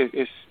say.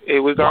 It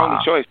was the only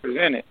choice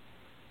presented.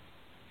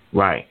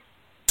 Right.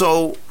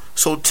 So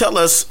tell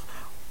us,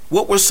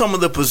 what were some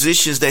of the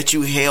positions that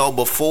you held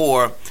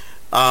before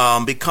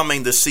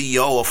becoming the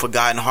CEO of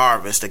Forgotten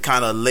Harvest that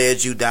kind of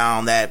led you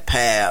down that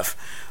path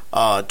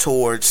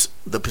towards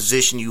the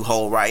position you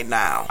hold right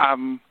now?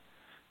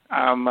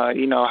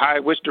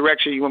 Which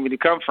direction you want me to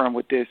come from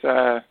with this?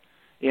 I'm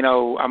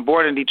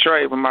born in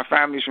Detroit, but my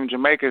family's from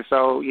Jamaica,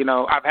 so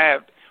I've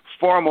had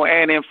formal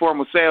and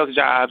informal sales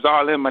jobs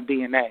all in my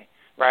DNA,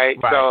 right?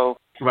 So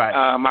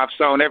I've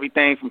sold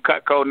everything from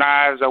Cutco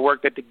knives. I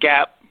worked at the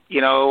Gap.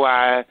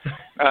 I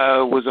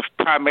was a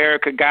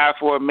Primerica guy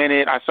for a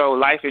minute. I sold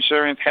life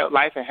insurance,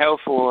 life and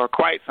health for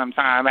quite some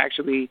time.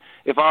 Actually,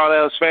 if all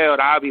else failed,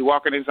 I'll be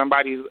walking in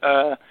somebody's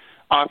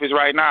office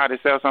right now to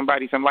sell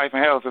somebody some life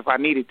and health if I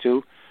needed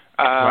to.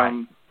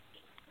 I've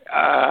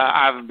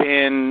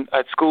been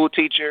a school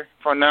teacher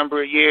for a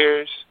number of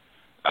years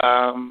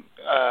in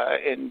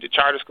the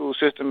charter school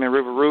system in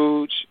River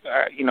Rouge,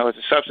 as a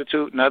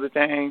substitute and other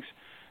things.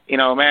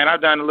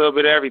 I've done a little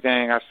bit of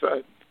everything. I've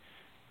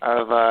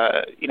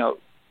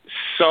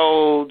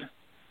sold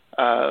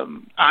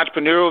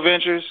entrepreneurial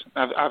ventures.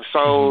 I've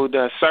sold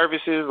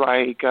services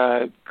like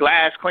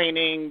glass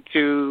cleaning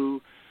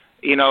to,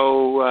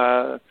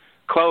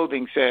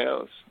 clothing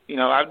sales.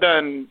 I've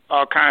done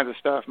all kinds of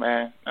stuff,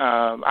 man.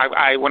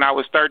 When I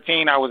was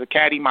 13, I was a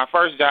caddy. My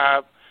first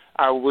job,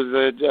 I was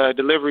a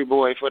delivery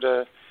boy for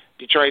the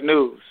Detroit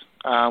News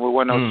with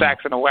one of those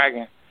sacks in a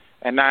wagon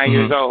at 9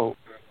 years old.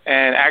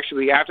 And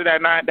actually, after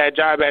that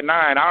job at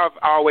 9, I've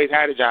always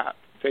had a job.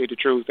 To tell you the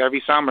truth,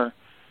 every summer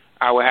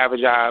I would have a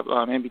job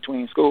in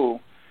between school.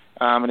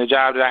 And the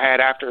job that I had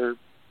after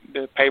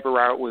the paper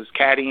route was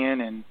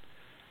caddying, and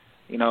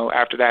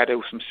after that it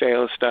was some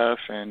sales stuff.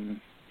 And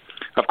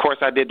of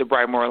course, I did the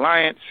Brightmoor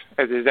Alliance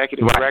as the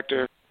executive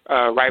director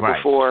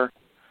before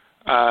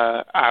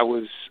I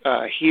was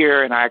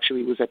here, and I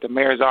actually was at the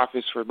mayor's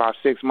office for about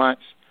 6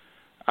 months,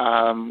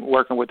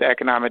 working with the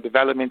economic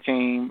development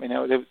team. And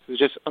it was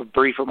just a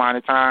brief amount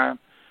of time.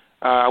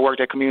 I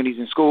worked at communities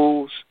and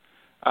schools.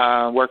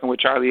 Working with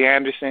Charlie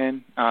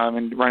Anderson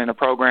and running a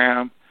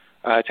program,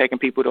 taking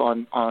people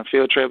on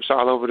field trips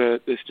all over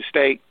the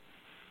state.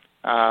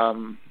 I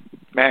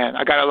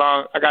got a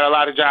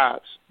lot of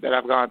jobs that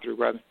I've gone through,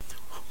 brother.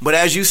 But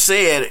as you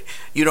said,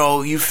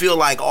 you feel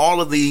like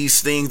all of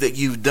these things that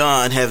you've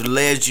done have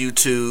led you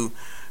to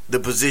the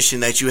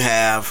position that you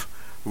have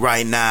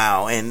right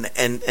now, and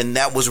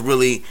that was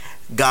really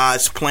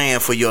God's plan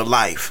for your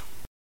life.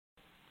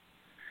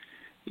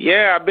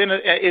 Yeah,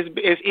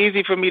 it's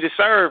easy for me to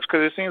serve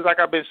because it seems like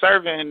I've been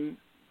serving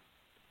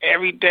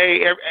every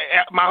day,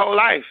 my whole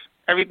life.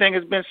 Everything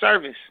has been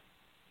service.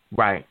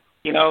 Right.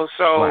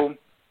 So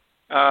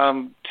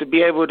to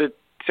be able to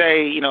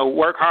say,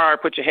 work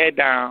hard, put your head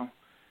down,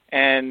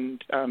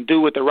 and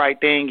do what the right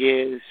thing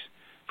is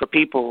for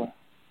people.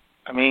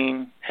 I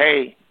mean,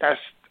 hey, that's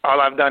all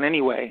I've done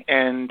anyway.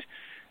 And,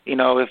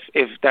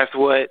 if that's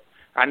what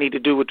I need to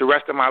do with the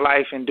rest of my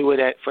life and do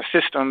it for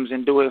systems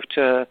and do it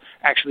to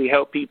actually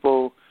help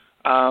people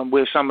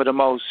with some of the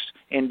most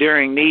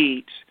enduring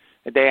needs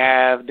that they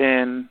have,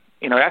 then,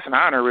 that's an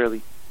honor,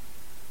 really.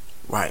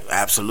 Right,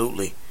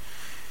 absolutely.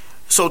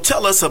 So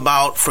tell us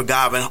about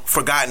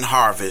Forgotten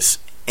Harvest,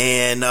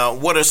 and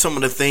what are some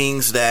of the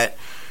things that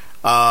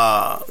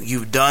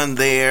you've done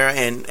there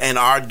and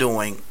are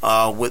doing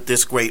with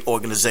this great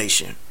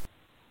organization?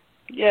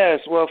 Yes,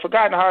 well,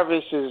 Forgotten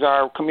Harvest is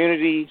our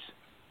community's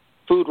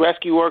food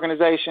rescue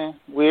organization.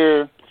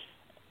 We're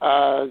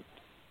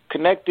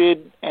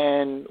connected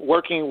and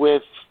working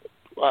with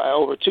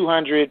over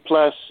 200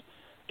 plus,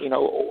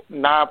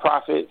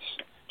 nonprofits,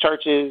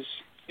 churches,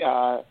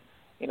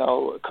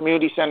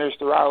 community centers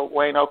throughout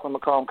Wayne, Oakland,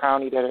 Macomb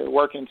County that are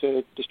working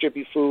to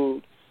distribute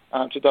food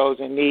to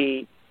those in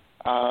need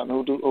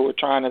who are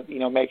trying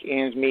to, make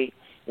ends meet.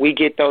 We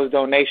get those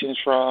donations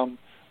from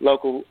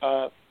local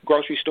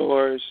grocery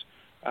stores,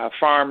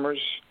 farmers,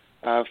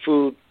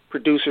 food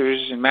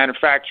producers and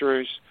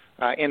manufacturers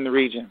in the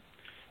region.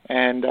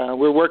 And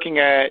we're working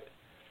at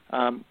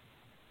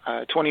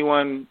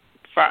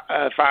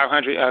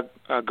 21500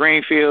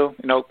 Greenfield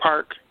in Oak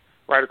Park,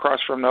 right across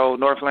from the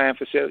old Northland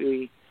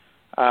facility,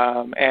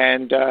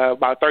 and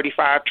about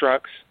 35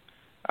 trucks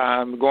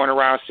going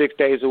around 6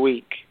 days a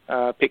week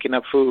picking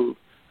up food.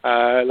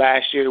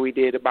 Last year we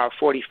did about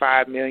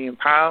 45 million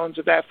pounds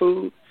of that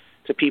food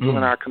to people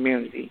in our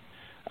community.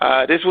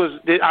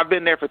 I've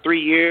been there for 3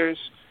 years.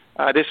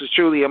 This was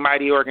truly a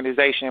mighty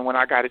organization when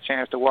I got a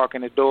chance to walk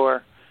in the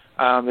door.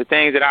 The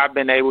things that I've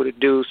been able to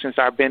do since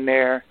I've been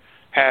there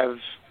have,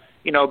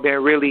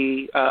 been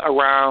really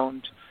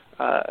around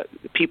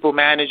people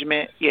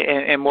management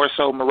and more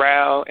so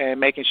morale and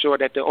making sure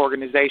that the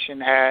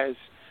organization has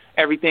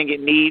everything it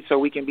needs so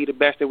we can be the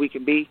best that we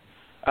can be.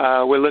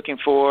 We're looking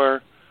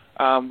for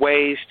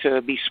ways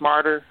to be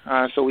smarter,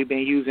 so we've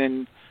been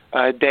using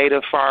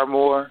data far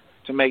more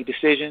to make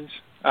decisions.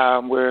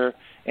 We're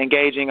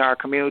engaging our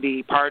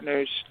community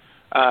partners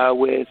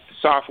with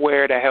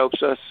software that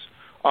helps us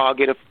all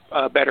get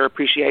a better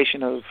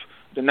appreciation of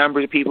the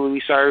number of people we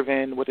serve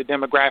and with the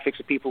demographics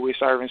of people we're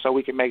serving so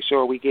we can make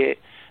sure we get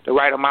the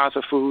right amounts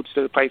of foods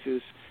to the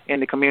places in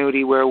the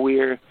community where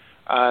we're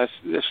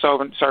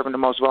serving the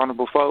most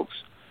vulnerable folks.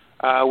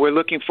 We're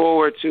looking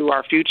forward to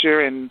our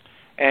future and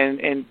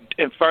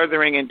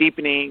furthering and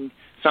deepening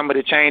some of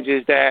the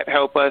changes that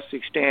help us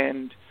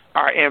extend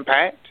our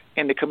impact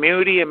in the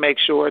community and make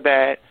sure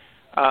that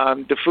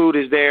the food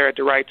is there at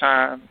the right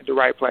time, at the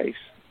right place,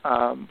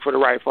 for the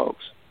right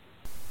folks.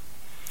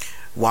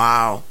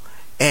 Wow.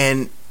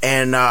 And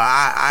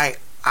I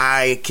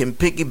can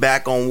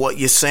piggyback on what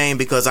you're saying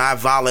because I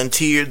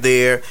volunteered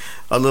there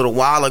a little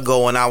while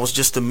ago, and I was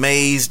just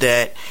amazed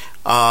at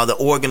the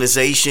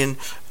organization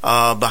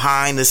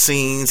behind the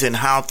scenes and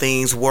how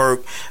things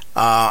work.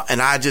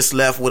 And I just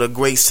left with a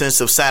great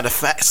sense of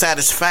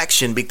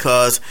satisfaction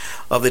because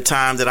of the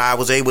time that I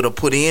was able to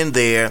put in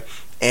there.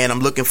 And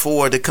I'm looking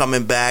forward to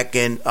coming back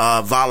and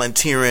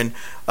volunteering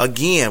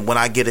again when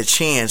I get a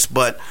chance.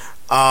 But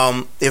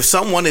if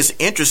someone is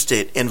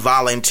interested in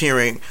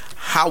volunteering,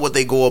 how would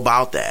they go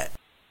about that?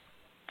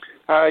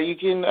 You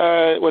can,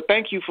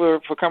 thank you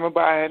for coming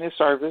by in this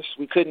service.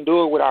 We couldn't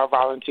do it without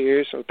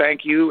volunteers, so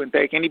thank you, and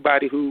thank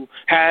anybody who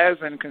has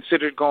and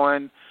considered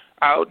going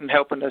out and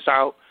helping us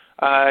out.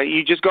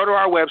 You just go to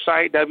our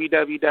website,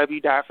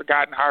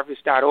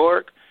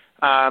 www.forgottenharvest.org,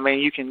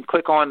 and you can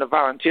click on the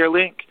volunteer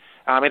link.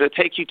 It'll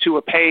take you to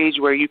a page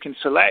where you can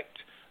select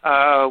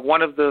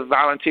one of the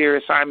volunteer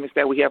assignments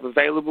that we have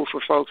available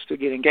for folks to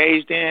get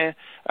engaged in.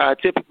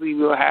 Typically,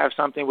 we'll have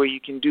something where you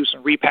can do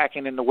some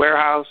repacking in the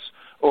warehouse,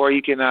 or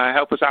you can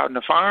help us out in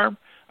the farm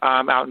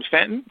out in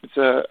Fenton. It's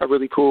a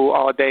really cool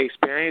all-day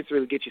experience,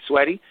 really get you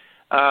sweaty.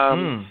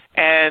 And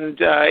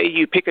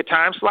you pick a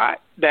time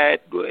slot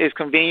that is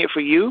convenient for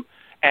you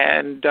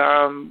and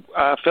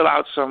fill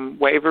out some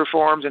waiver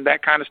forms and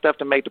that kind of stuff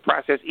to make the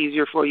process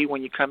easier for you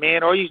when you come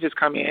in, or you just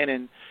come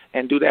in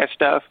and do that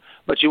stuff.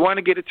 But you want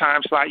to get a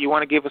time slot. You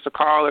want to give us a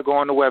call or go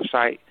on the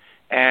website,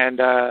 and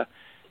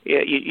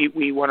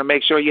we want to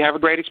make sure you have a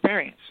great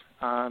experience.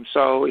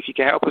 So if you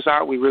can help us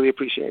out, we really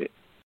appreciate it.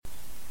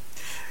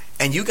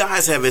 And you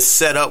guys have it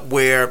set up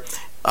where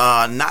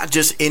not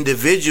just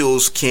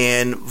individuals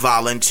can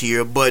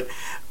volunteer, but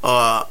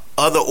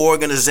other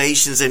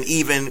organizations and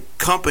even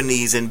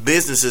companies and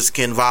businesses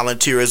can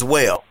volunteer as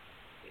well.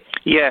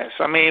 Yes,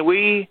 I mean,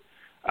 we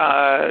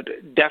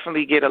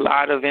definitely get a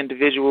lot of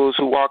individuals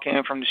who walk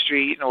in from the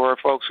street, or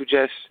folks who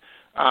just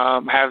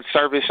have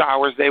service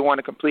hours they want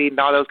to complete, and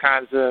all those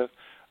kinds of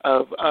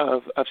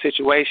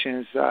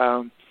situations.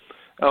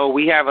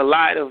 We have a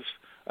lot of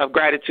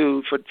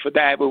gratitude for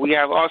that, but we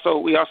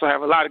also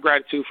have a lot of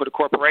gratitude for the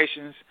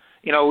corporations.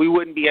 You know, we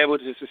wouldn't be able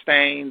to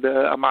sustain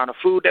the amount of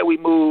food that we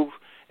move,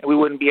 and we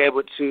wouldn't be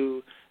able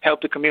to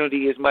help the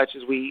community as much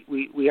as we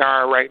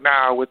are right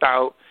now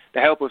without the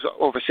help of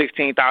over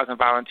 16,000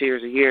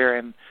 volunteers a year.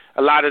 And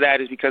a lot of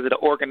that is because of the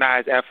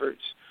organized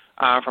efforts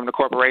from the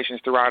corporations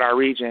throughout our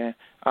region,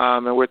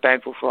 and we're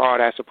thankful for all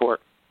that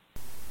support.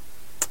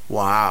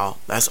 Wow,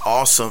 that's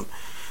awesome.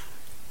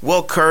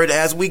 Well, Kurt,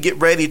 as we get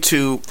ready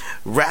to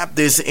wrap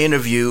this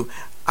interview,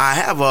 I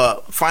have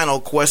a final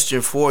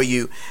question for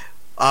you.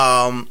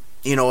 And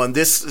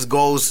this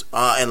goes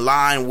in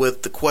line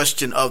with the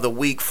question of the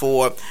week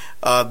for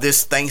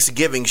this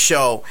Thanksgiving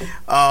show.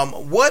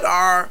 What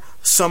are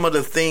some of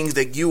the things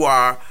that you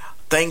are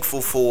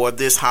thankful for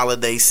this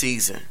holiday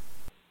season?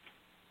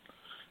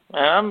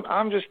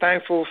 I'm just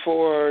thankful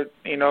for,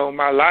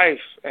 my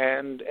life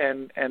and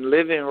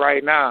living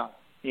right now.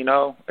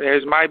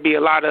 There might be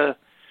a lot of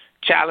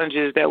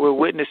challenges that we're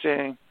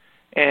witnessing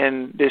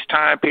in this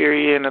time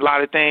period, and a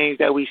lot of things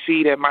that we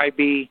see that might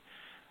be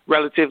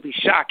relatively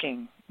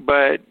shocking.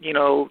 But,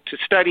 to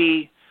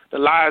study the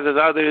lives of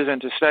others and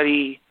to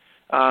study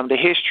the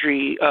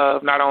history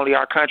of not only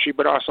our country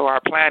but also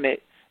our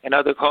planet and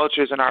other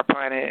cultures in our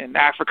planet and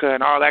Africa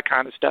and all that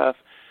kind of stuff,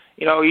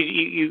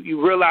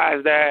 you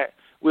realize that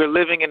we're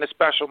living in a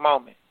special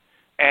moment.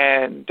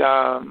 And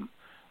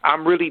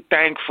I'm really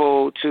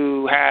thankful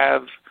to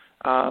have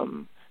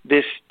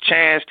this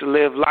chance to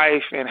live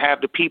life and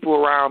have the people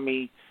around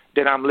me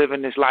that I'm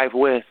living this life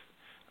with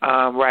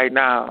right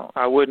now.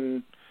 I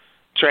wouldn't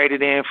trade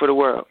it in for the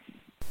world.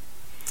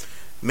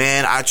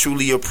 Man, I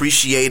truly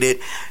appreciate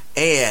it.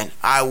 And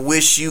I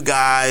wish you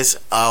guys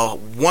a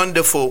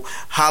wonderful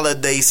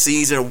holiday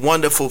season,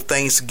 wonderful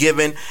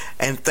Thanksgiving.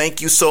 And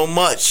thank you so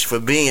much for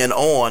being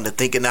on the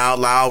Thinking Out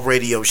Loud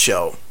radio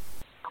show.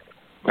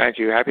 Thank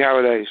you. Happy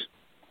holidays.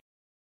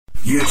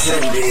 You're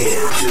tuned in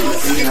to the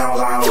Thinking Out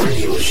Loud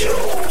radio show.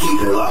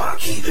 Keep it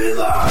locked, keep it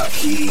locked,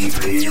 keep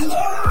it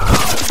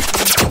locked.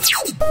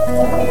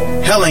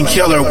 Helen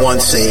Keller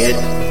once said,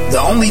 "The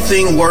only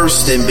thing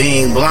worse than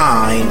being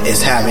blind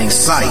is having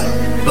sight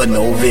but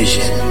no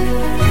vision."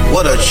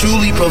 What a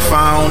truly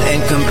profound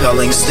and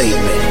compelling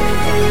statement.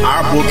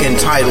 Our book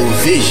entitled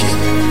Vision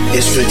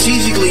is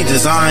strategically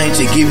designed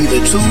to give you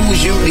the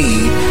tools you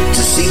need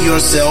to see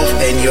yourself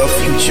and your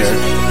future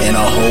in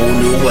a whole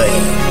new way.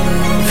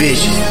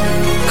 Vision,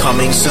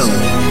 coming soon.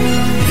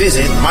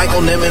 Visit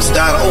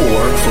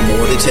michaelnimmons.org for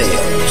more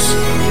details.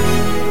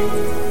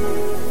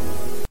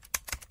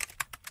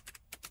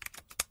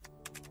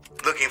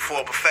 Looking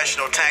for a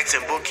professional tax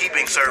and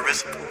bookkeeping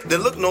service?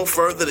 Then look no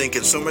further than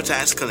Consumer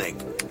Tax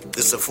Connect.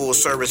 This is a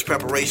full-service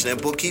preparation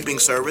and bookkeeping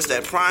service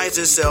that prides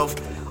itself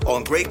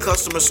on great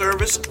customer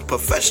service,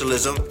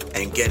 professionalism,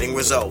 and getting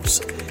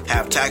results.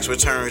 Have tax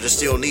returns that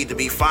still need to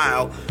be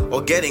filed, or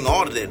getting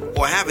audited,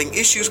 or having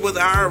issues with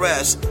the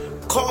IRS?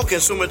 Call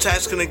Consumer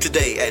Tax Connect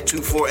today at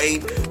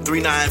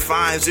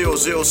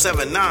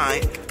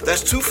 248-395-0079.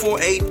 That's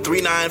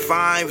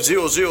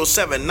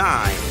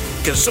 248-395-0079.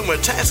 Consumer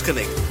Tax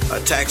Connect, a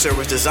tax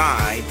service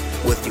designed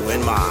with you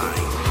in mind.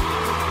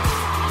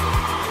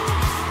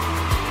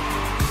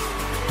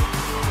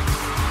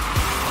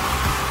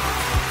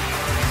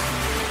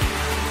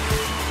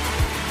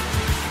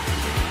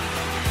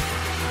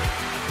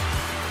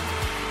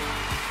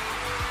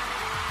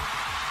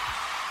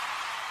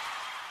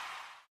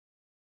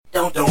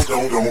 Don't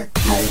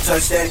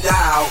touch that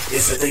dial.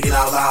 It's the Thinking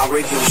Out Loud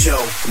radio show.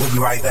 We'll be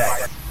right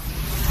back.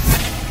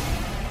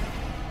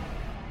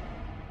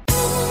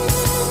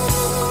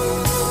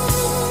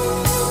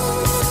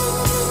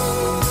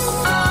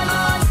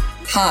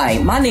 Hi,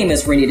 my name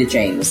is Renita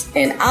James,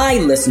 and I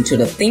listen to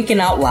the Thinking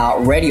Out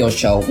Loud radio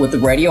show with the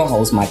radio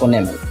host Michael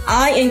Nimmons.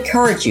 I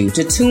encourage you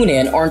to tune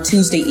in on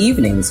Tuesday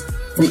evenings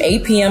from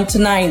 8 p.m. to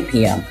 9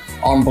 p.m.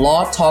 on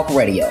Blog Talk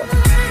Radio.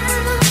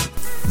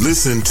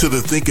 Listen to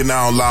the Thinking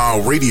Out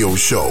Loud radio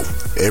show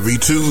every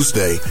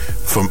Tuesday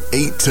from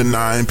 8 to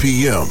 9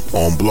 p.m.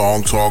 on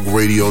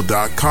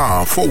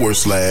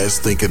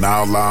blogtalkradio.com/Thinking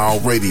Out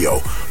Loud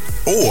Radio.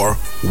 Or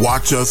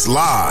watch us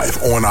live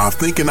on our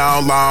Thinking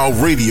Out Loud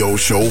radio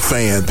show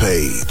fan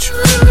page.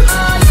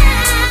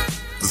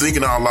 The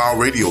Thinking Out Loud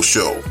radio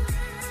show,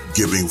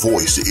 giving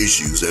voice to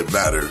issues that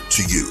matter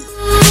to you.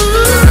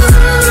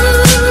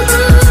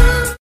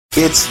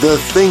 It's the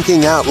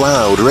Thinking Out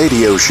Loud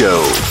radio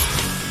show.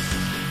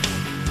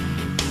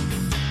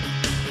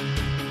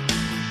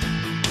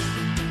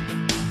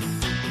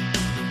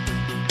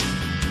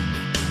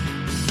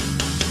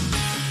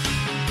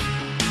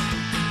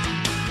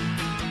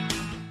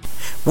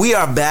 We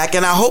are back,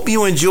 and I hope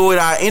you enjoyed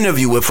our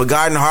interview with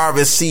Forgotten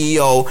Harvest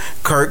CEO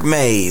Kirk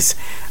Mays.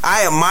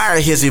 I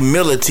admire his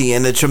humility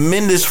and the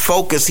tremendous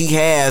focus he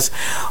has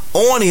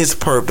on his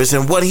purpose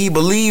and what he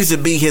believes to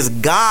be his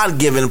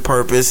God-given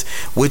purpose,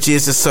 which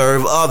is to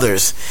serve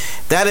others.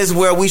 That is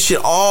where we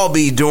should all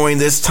be during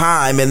this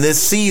time and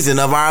this season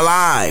of our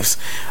lives.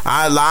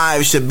 Our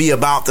lives should be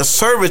about the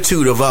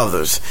servitude of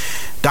others.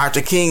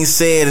 Dr. King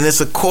said, and it's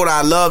a quote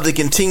I love to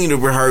continue to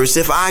rehearse,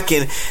 if I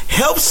can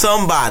help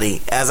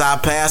somebody as I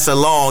pass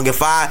along,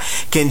 if I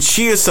can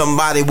cheer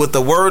somebody with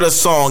the word of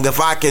song, if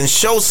I can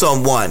show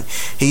someone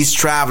he's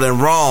traveling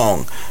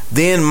wrong,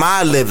 then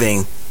my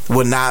living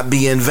will not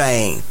be in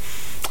vain.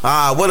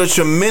 What a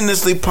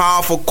tremendously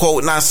powerful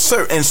quote, and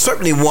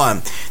certainly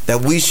one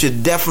that we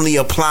should definitely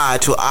apply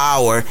to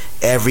our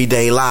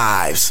everyday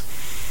lives.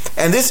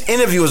 And this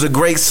interview is a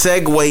great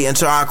segue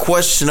into our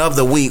question of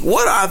the week.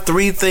 What are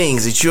 3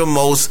 things that you're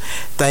most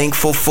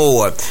thankful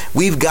for?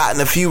 We've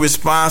gotten a few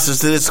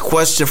responses to this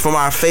question from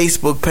our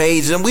Facebook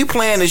page, and we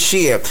plan to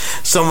share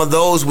some of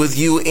those with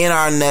you in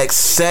our next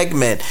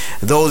segment.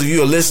 Those of you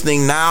who are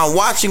listening now,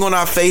 watching on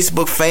our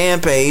Facebook fan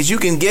page, you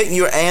can get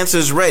your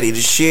answers ready to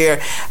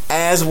share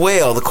as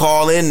well. The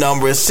call-in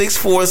number is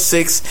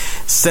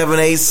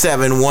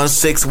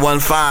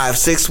 646-787-1615.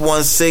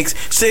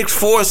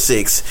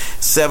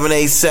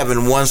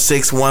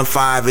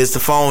 646-646-787-1615 is the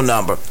phone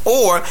number.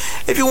 Or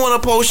if you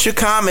want to post your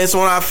comments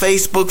on our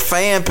Facebook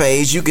fan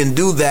page, you can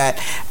do that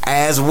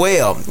as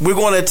well. We're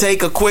going to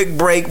take a quick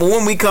break, but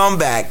when we come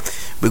back,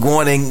 we're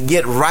going to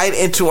get right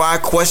into our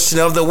question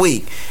of the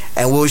week,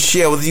 and we'll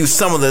share with you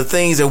some of the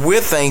things that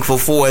we're thankful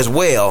for as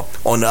well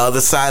on the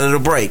other side of the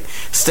break.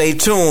 Stay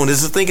tuned.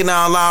 This is Thinking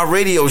Out Loud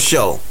Radio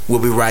Show.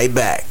 We'll be right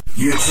back.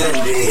 You're tuned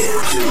in to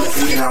the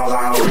Thinking Out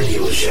Loud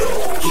Radio Show.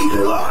 Keep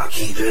it locked,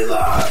 keep it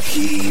locked,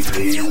 keep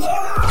it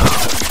locked.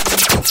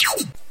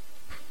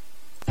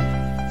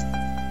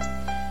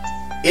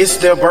 It's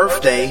their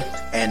birthday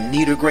and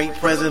need a great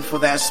present for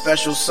that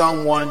special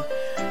someone?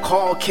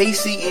 Call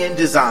KCN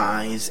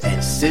Designs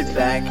and sit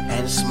back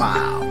and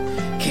smile.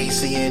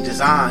 KCN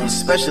Designs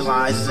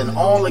specializes in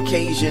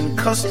all-occasion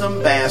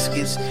custom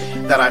baskets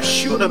that are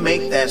sure to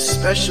make that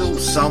special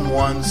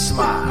someone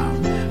smile.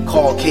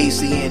 Call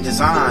KCN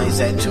Designs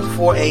at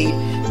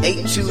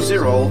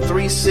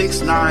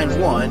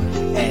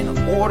 248-820-3691 and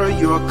order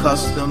your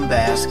custom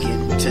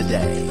basket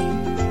today.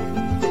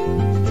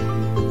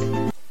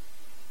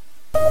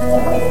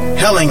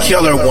 Helen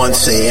Keller once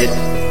said,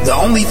 "The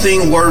only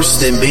thing worse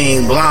than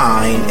being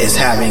blind is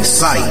having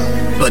sight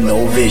but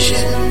no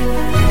vision."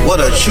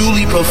 What a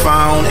truly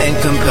profound and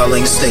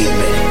compelling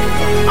statement.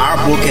 Our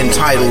book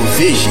entitled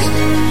Vision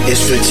is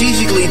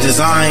strategically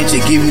designed to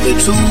give you the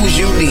tools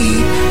you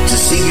need to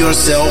see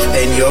yourself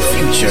and your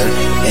future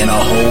in a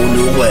whole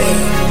new way.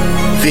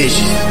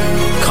 Vision,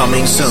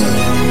 coming soon.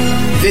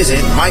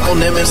 Visit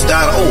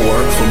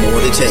michaelnimmons.org for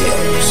more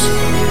details.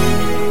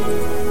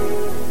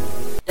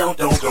 Don't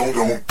touch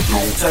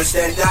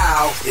that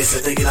dial. It's the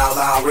Thinking Out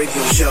Loud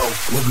Radio Show.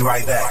 We'll be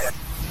right back.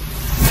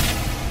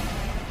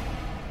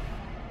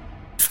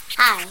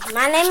 Hi,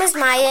 my name is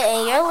Maya,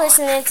 and you're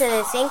listening to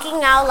the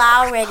Thinking Out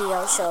Loud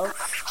Radio Show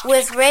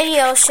with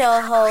radio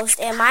show host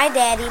and my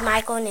daddy,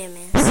 Michael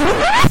Nimmons.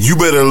 You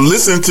better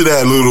listen to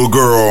that, little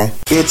girl.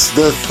 It's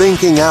the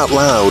Thinking Out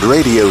Loud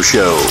Radio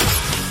Show.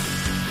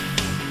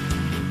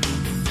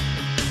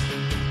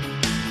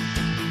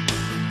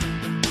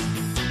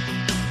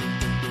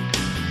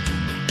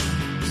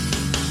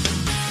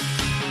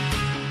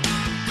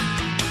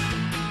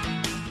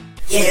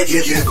 Get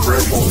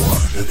ready for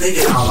the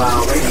Thinking Out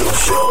Loud Radio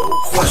Show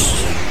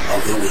question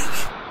of the week.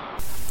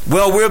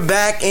 Well, we're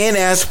back, and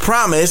as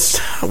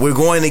promised, we're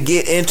going to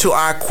get into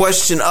our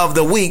question of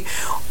the week.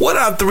 What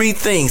are 3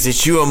 things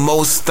that you are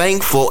most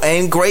thankful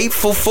and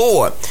grateful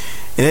for?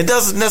 And it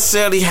doesn't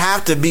necessarily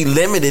have to be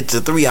limited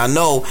to 3. I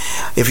know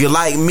if you're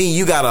like me,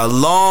 you got a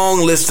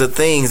long list of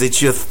things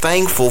that you're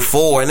thankful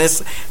for, and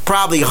it's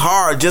probably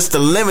hard just to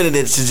limit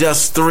it to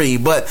just 3.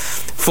 But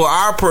for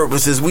our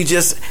purposes, we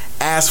just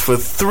ask for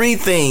 3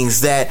 things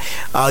that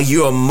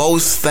you are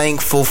most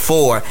thankful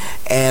for.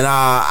 And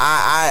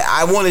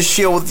I want to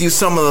share with you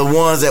some of the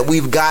ones that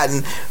we've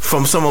gotten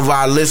from some of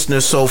our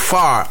listeners so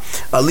far.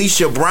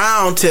 Alicia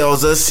Brown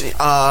tells us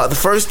the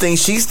first thing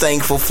she's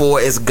thankful for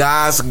is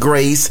God's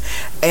grace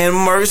and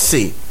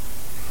mercy.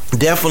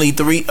 Definitely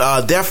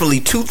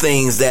 2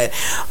 things that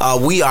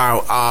we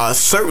are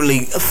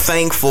certainly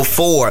thankful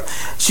for.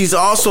 She's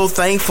also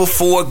thankful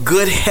for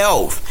good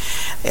health.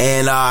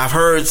 And I've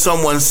heard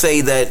someone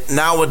say that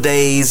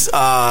nowadays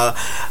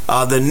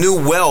the new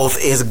wealth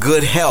is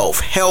good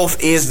health.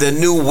 Health is the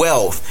new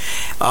wealth.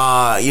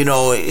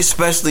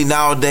 Especially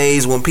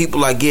nowadays when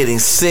people are getting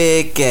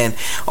sick and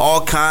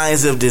all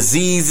kinds of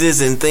diseases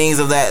and things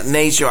of that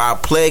nature are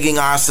plaguing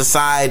our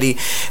society.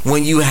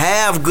 When you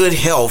have good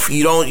health,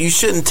 you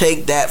shouldn't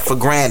take that for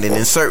granted.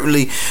 And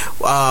certainly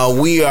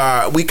we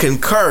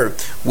concur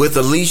with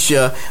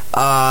Alicia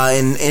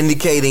and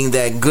indicating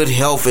that good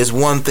health is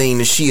one thing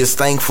that she is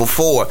thankful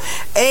for,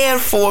 and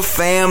for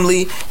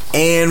family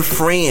and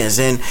friends.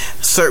 And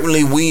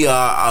certainly we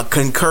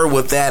concur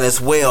with that as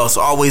well. It's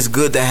always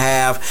good to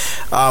have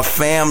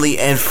family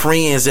and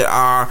friends that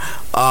are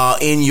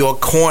in your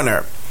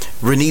corner.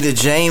 Renita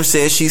James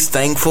says she's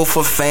thankful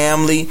for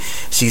family,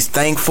 she's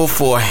thankful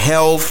for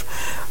health,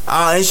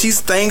 and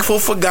she's thankful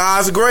for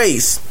God's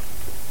grace.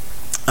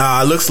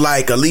 Looks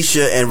like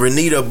Alicia and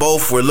Renita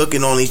both were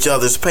looking on each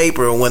other's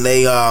paper when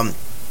they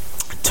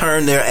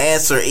turned their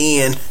answer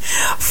in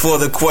for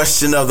the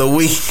question of the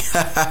week.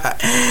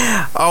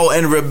 Oh,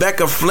 and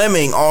Rebecca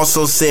Fleming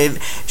also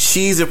said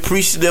she's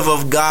appreciative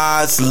of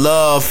God's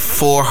love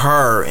for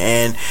her,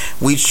 and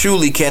we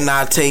truly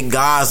cannot take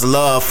God's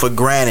love for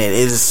granted. It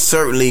is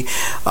certainly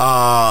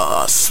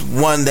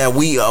one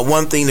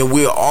thing that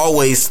we're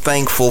always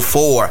thankful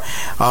for.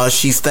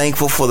 She's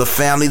thankful for the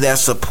family that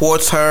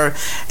supports her,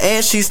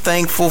 and she's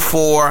thankful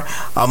for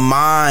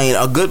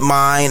a good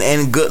mind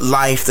and good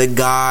life that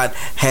God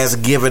has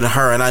given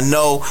her. And I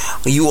know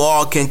you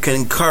all can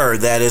concur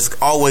that it's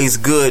always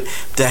good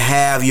to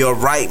have your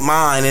right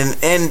mind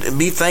and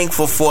be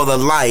thankful for the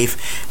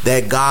life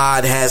that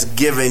God has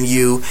given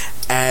you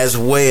as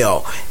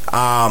well.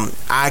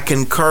 I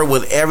concur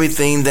with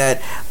everything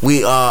that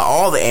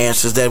all the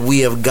answers that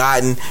we have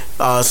gotten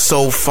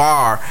so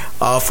far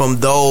from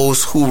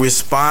those who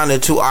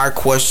responded to our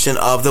question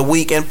of the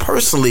week. And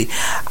personally,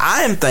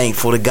 I am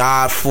thankful to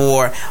God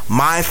for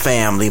my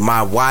family,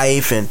 my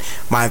wife, and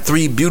my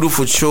 3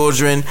 beautiful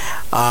children.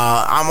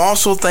 I'm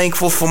also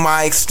thankful for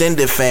my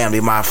extended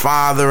family, my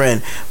father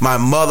and my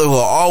mother, who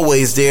are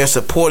always there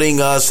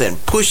supporting us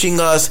and pushing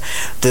us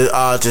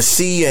to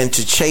see and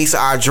to chase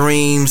our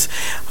dreams.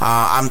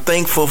 I'm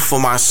thankful for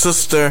my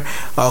sister,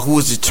 who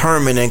is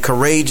determined and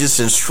courageous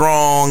and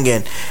strong,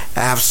 and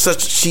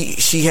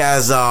she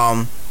has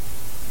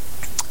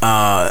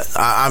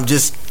I'm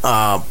just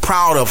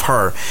proud of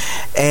her,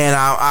 and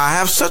I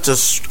have such a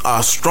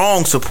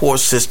strong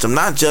support system,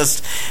 not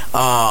just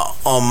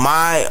on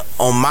my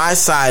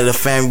side of the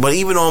family, but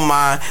even on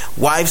my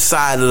wife's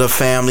side of the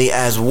family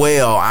as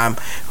well. I'm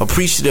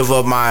appreciative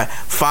of my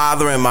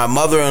father and my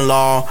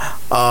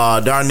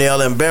mother-in-law,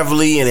 Darnell and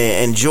Beverly,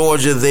 and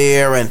Georgia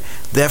there, and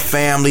their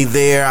family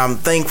there. I'm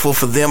thankful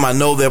for them. I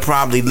know they're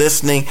probably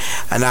listening,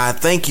 and I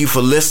thank you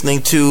for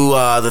listening to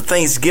the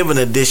Thanksgiving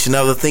edition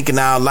of the Thinking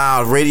Out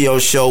Loud radio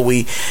show.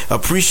 We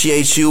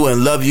appreciate you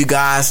and love you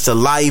guys to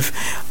life.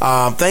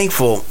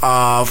 Thankful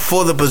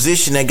for the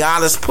position that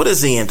God has put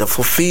us in to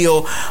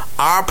fulfill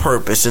our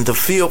purpose and to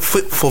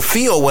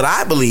fulfill what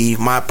I believe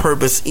my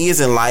purpose is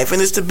in life,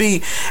 and it's to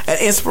be an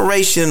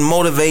inspiration,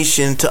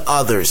 motivation to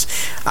others.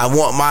 I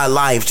want my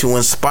life to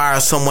inspire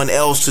someone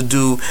else to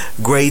do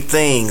great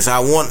things. I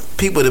want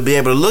people to be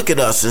able to look at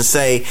us and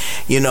say,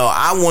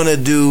 I want to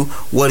do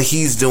what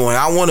he's doing.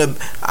 I want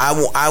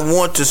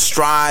to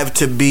strive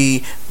to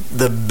be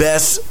the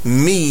best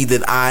me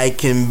that I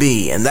can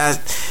be, and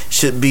that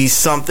should be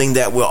something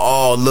that we're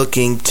all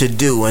looking to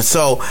do. And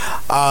so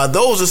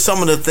those are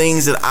some of the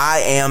things that I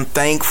am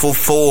thankful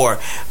for.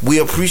 We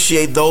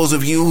appreciate those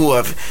of you who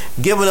have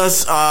given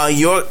us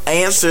your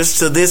answers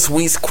to this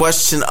week's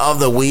question of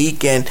the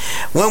week. And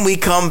when we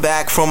come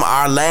back from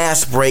our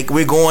last break,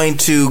 we're going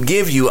to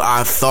give you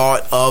our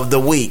thought of the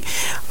week.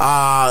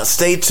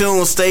 Stay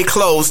tuned, stay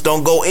close,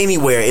 don't go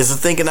anywhere. It's the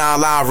Thinking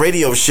Out Loud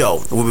radio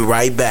show. We'll be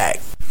right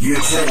back. You're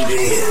tuned in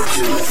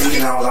to the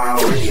Thinking Out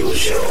Loud radio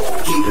show.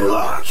 Keep it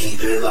locked,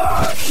 keep it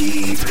locked,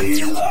 keep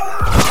it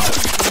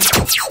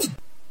locked.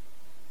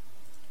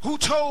 Who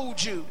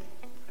told you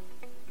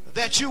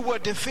that you were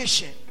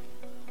deficient?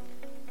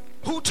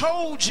 Who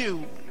told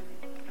you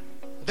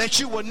that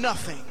you were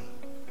nothing?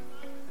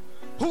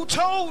 Who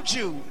told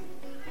you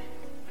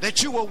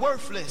that you were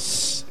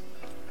worthless?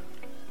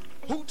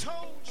 Who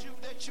told you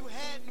that you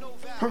had no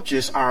value?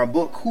 Purchase our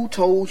book, Who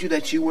Told You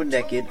That You Were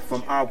Naked,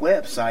 from our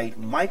website,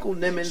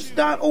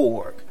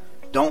 michaelnimmons.org.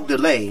 Don't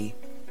delay,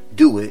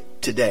 do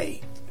it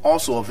today.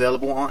 Also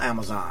available on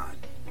Amazon.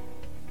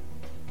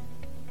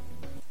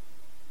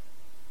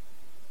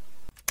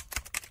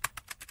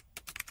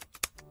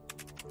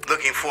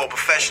 Looking for a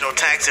professional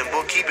tax and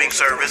bookkeeping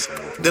service?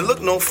 Then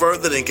look no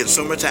further than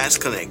Consumer Tax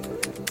Connect.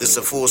 This is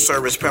a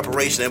full-service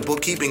preparation and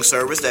bookkeeping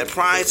service that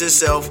prides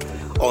itself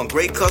on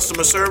great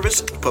customer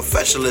service,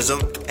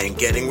 professionalism, and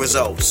getting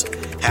results.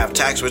 Have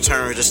tax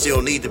returns that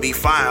still need to be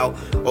filed,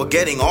 or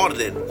getting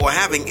audited, or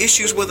having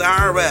issues with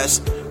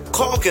IRS?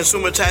 Call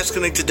Consumer Tax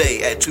Connect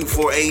today at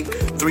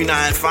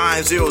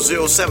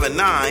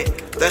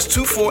 248-395-0079. That's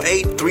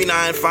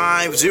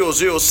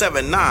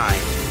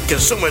 248-395-0079.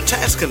 Consumer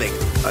Tax Connect,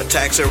 a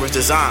tax service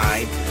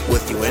designed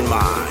with you in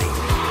mind.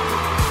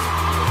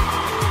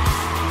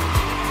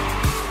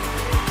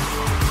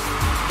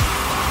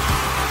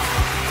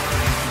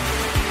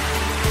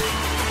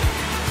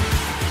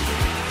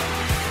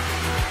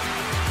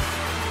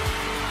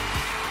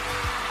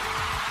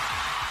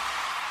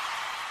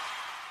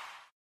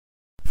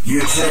 You're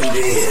You're tuned in to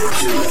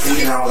the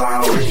Thinking Out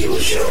Loud Radio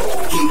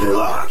Show. Keep it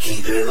locked,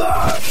 keep it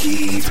locked,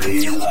 keep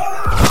it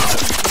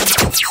locked.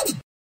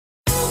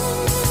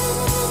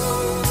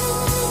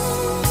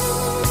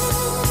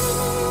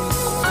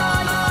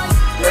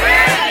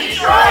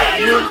 Detroit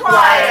Youth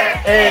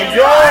Choir, and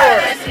you're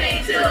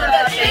listening to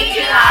the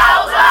Thinking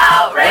Out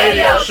Loud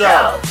Radio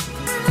Show.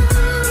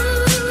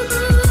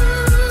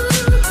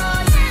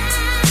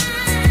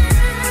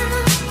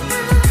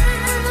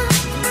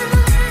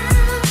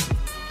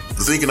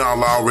 The Thinking Out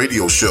Loud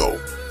Radio Show,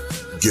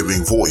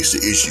 giving voice to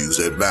issues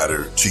that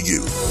matter to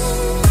you.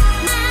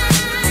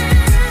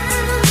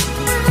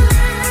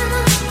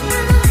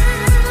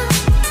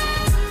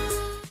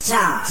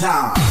 Time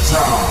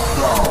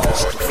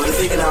for the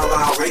Thinking Out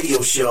Loud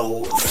Radio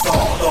Show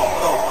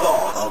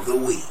thought of the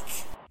week.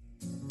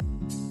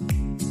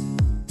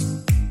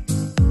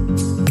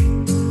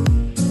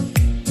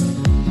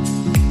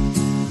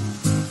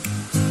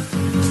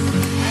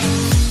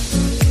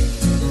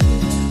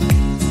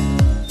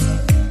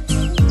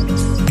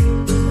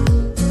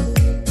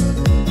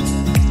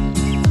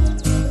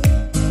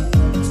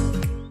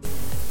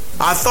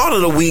 Our thought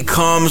of the week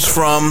comes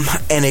from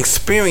an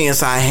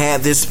experience I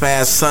had this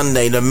past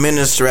Sunday to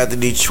minister at the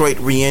Detroit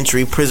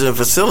Reentry Prison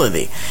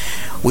Facility.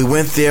 We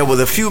went there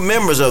with a few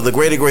members of the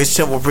Greater Grace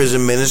Temple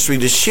Prison Ministry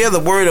to share the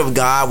Word of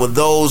God with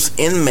those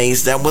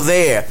inmates that were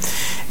there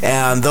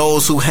and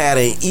those who had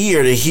an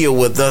ear to hear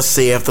what thus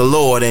saith the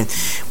Lord. And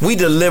we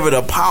delivered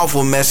a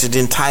powerful message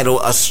entitled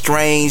A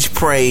Strange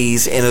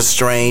Praise in a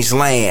Strange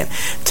Land,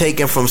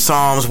 taken from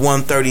Psalms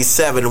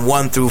 137,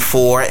 1 through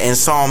 4, and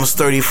Psalms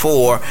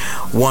 34,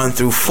 1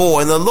 through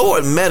 4. And the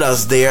Lord met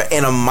us there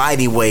in a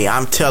mighty way.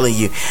 I'm telling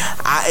you,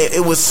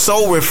 it was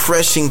so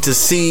refreshing to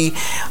see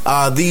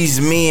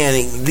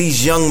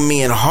these young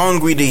men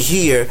hungry to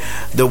hear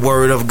the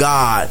Word of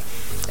God.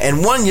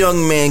 And one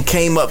young man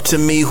came up to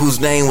me whose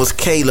name was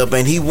Caleb,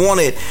 and he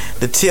wanted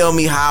to tell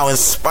me how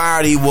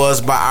inspired he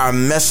was by our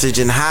message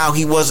and how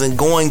he wasn't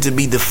going to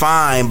be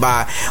defined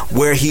by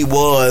where he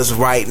was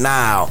right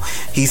now.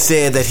 He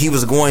said that he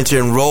was going to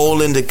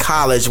enroll into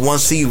college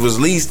once he was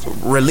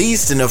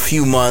released in a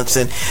few months,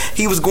 and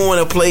he was going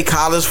to play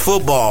college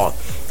football.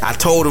 I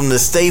told him to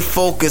stay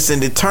focused and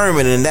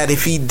determined, and that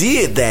if he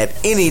did that,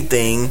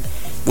 anything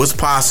was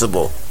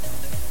possible.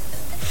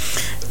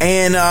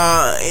 And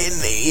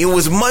it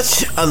was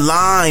much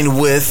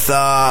aligned with,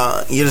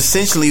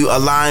 essentially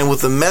aligned with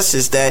the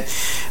message that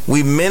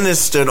we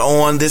ministered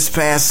on this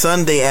past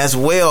Sunday as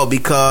well,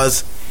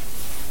 because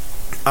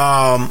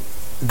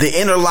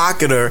the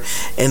interlocutor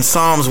in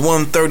Psalms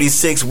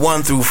 136,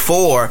 1 through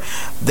 4,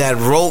 that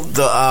wrote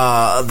the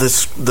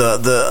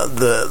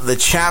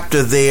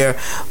chapter there,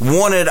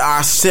 wanted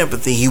our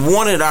sympathy. He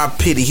wanted our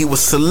pity. He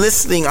was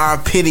soliciting our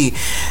pity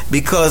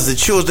because the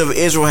children of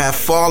Israel have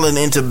fallen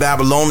into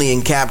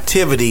Babylonian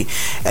captivity,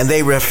 and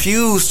they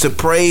refused to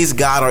praise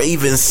God or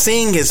even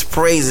sing His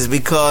praises,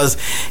 because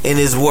in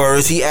His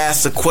words, He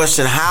asked the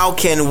question, how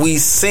can we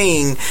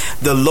sing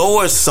the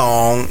Lord's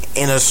song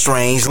in a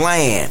strange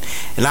land?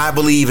 And I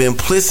believe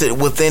implicit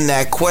within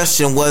that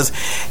question was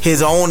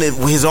his own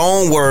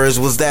words,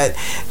 was that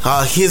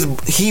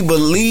he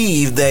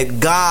believed that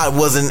God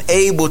wasn't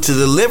able to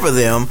deliver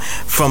them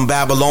from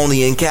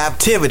Babylonian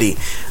captivity.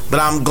 But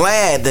I'm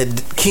glad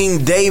that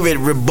King David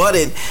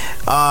rebutted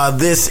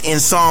this in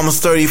Psalms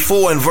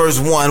 34 and verse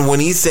 1 when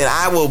he said,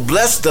 I will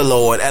bless the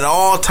Lord at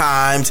all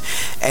times,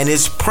 and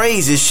His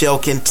praises shall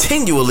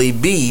continually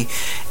be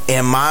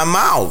in my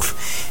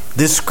mouth.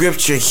 This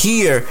scripture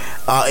here,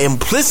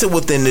 implicit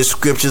within this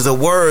scripture, is a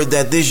word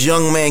that this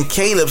young man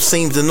Caleb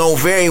seems to know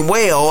very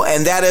well,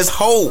 and that is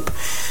hope.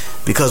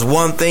 Because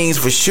one thing's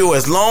for sure,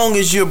 as long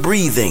as you're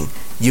breathing,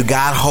 you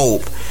got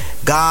hope.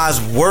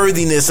 God's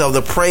worthiness of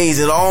the praise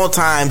at all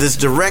times is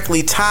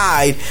directly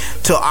tied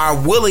to our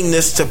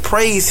willingness to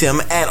praise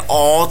Him at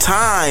all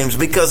times.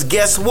 Because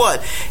guess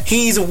what?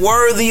 He's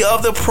worthy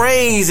of the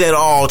praise at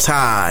all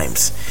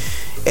times.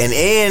 And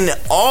in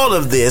all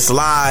of this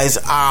lies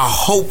our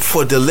hope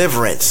for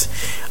deliverance,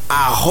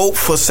 our hope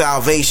for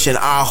salvation,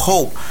 our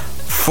hope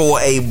for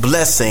a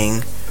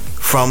blessing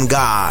from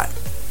God.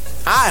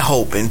 I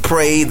hope and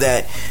pray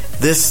that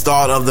this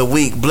thought of the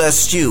week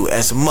blessed you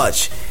as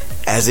much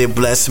as it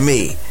blessed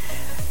me.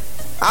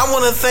 I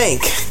want to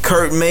thank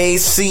Kurt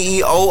Mays,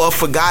 CEO of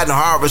Forgotten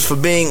Harvest, for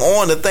being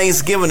on the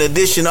Thanksgiving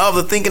edition of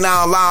the Thinking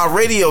Out Loud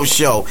radio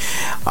show.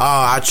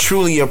 I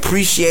truly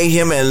appreciate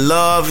him and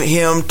love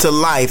him to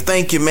life.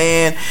 Thank you,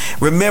 man.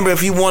 Remember,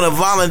 if you want to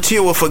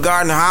volunteer with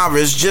Forgotten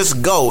Harvest,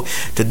 just go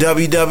to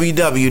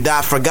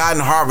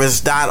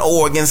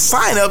www.forgottenharvest.org and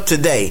sign up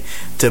today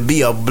to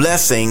be a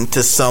blessing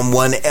to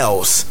someone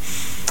else.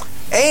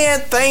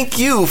 And thank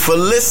you for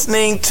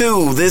listening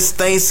to this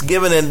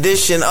Thanksgiving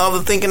edition of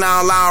the Thinking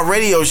Out Loud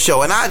radio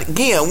show. And I,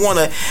 again, want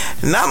to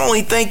not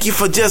only thank you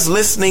for just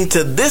listening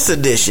to this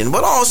edition,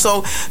 but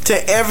also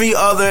to every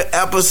other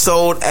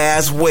episode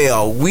as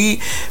well.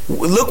 We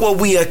look what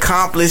we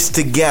accomplished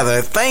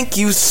together. Thank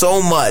you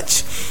so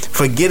much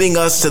for getting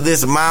us to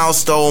this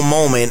milestone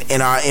moment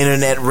in our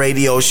internet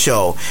radio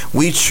show.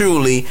 We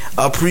truly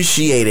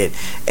appreciate it.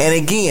 And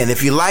again,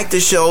 if you like the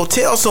show,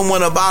 tell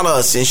someone about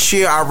us and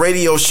share our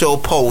radio show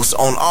posts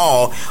on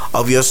all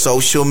of your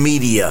social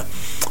media.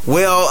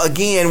 Well,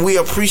 again, we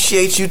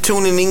appreciate you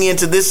tuning in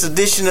to this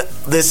edition,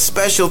 this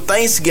special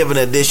Thanksgiving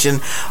edition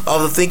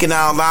of the Thinking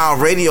Out Loud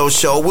radio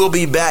show. We'll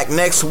be back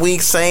next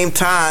week, same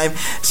time,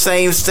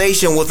 same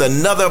station, with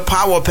another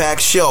Power Pack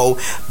show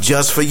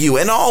just for you.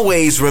 And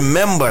always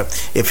remember,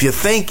 if you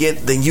think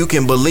it, then you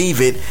can believe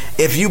it.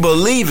 If you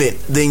believe it,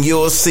 then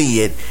you'll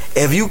see it.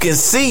 If you can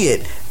see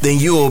it, then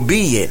you will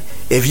be it.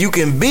 If you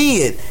can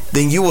be it,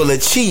 then you will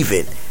achieve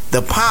it.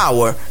 The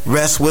power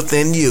rests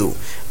within you.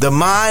 The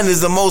mind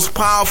is the most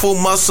powerful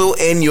muscle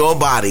in your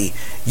body.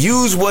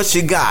 Use what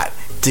you got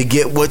to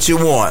get what you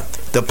want.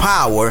 The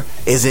power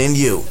is in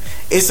you.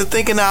 It's the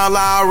Thinking Out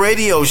Loud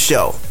radio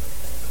show.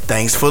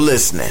 Thanks for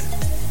listening.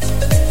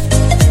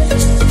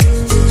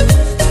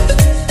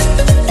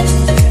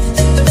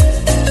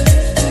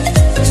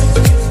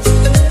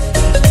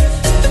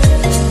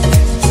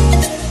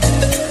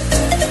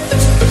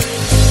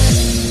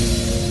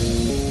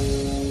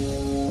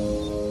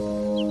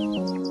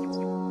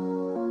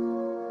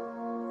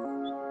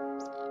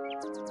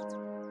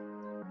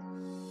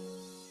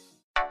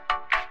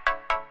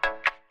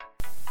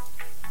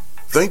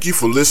 Thank you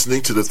for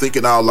listening to the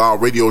Thinking Out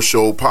Loud Radio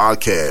Show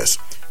podcast.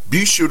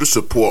 Be sure to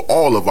support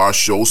all of our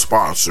show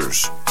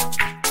sponsors.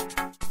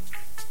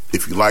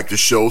 If you like the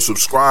show,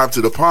 subscribe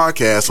to the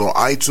podcast on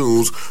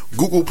iTunes,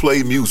 Google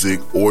Play Music,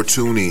 or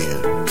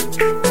TuneIn.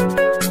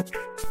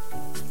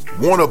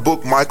 Want to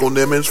book Michael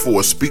Nimmons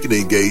for a speaking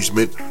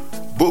engagement,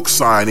 book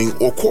signing,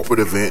 or corporate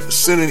event?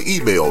 Send an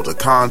email to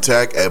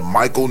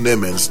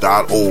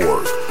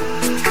contact@michaelnimmons.org.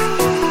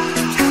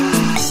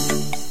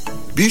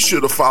 Be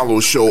sure to follow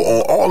the show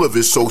on all of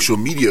his social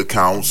media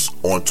accounts,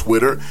 on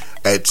Twitter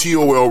at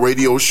TOL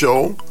Radio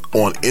Show,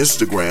 on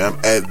Instagram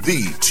at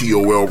The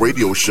TOL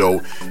Radio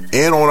Show,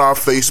 and on our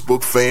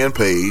Facebook fan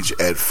page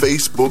at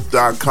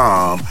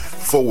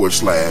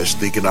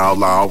facebook.com/Thinking Out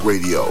Loud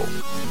Radio.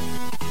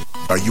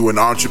 Are you an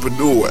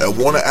entrepreneur and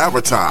want to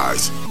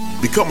advertise?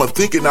 Become a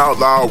Thinking Out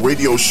Loud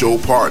Radio Show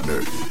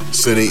partner.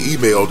 Send an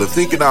email to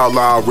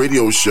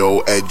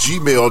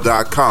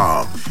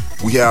thinkingoutloudradioshow@gmail.com.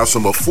 We have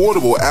some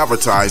affordable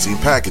advertising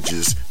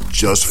packages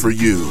just for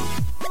you.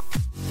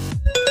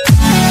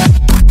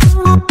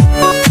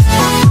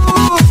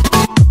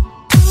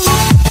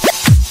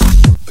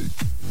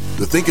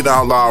 The Thinking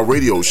Out Loud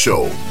radio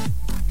show,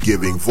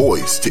 giving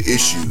voice to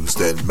issues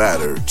that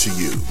matter to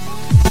you.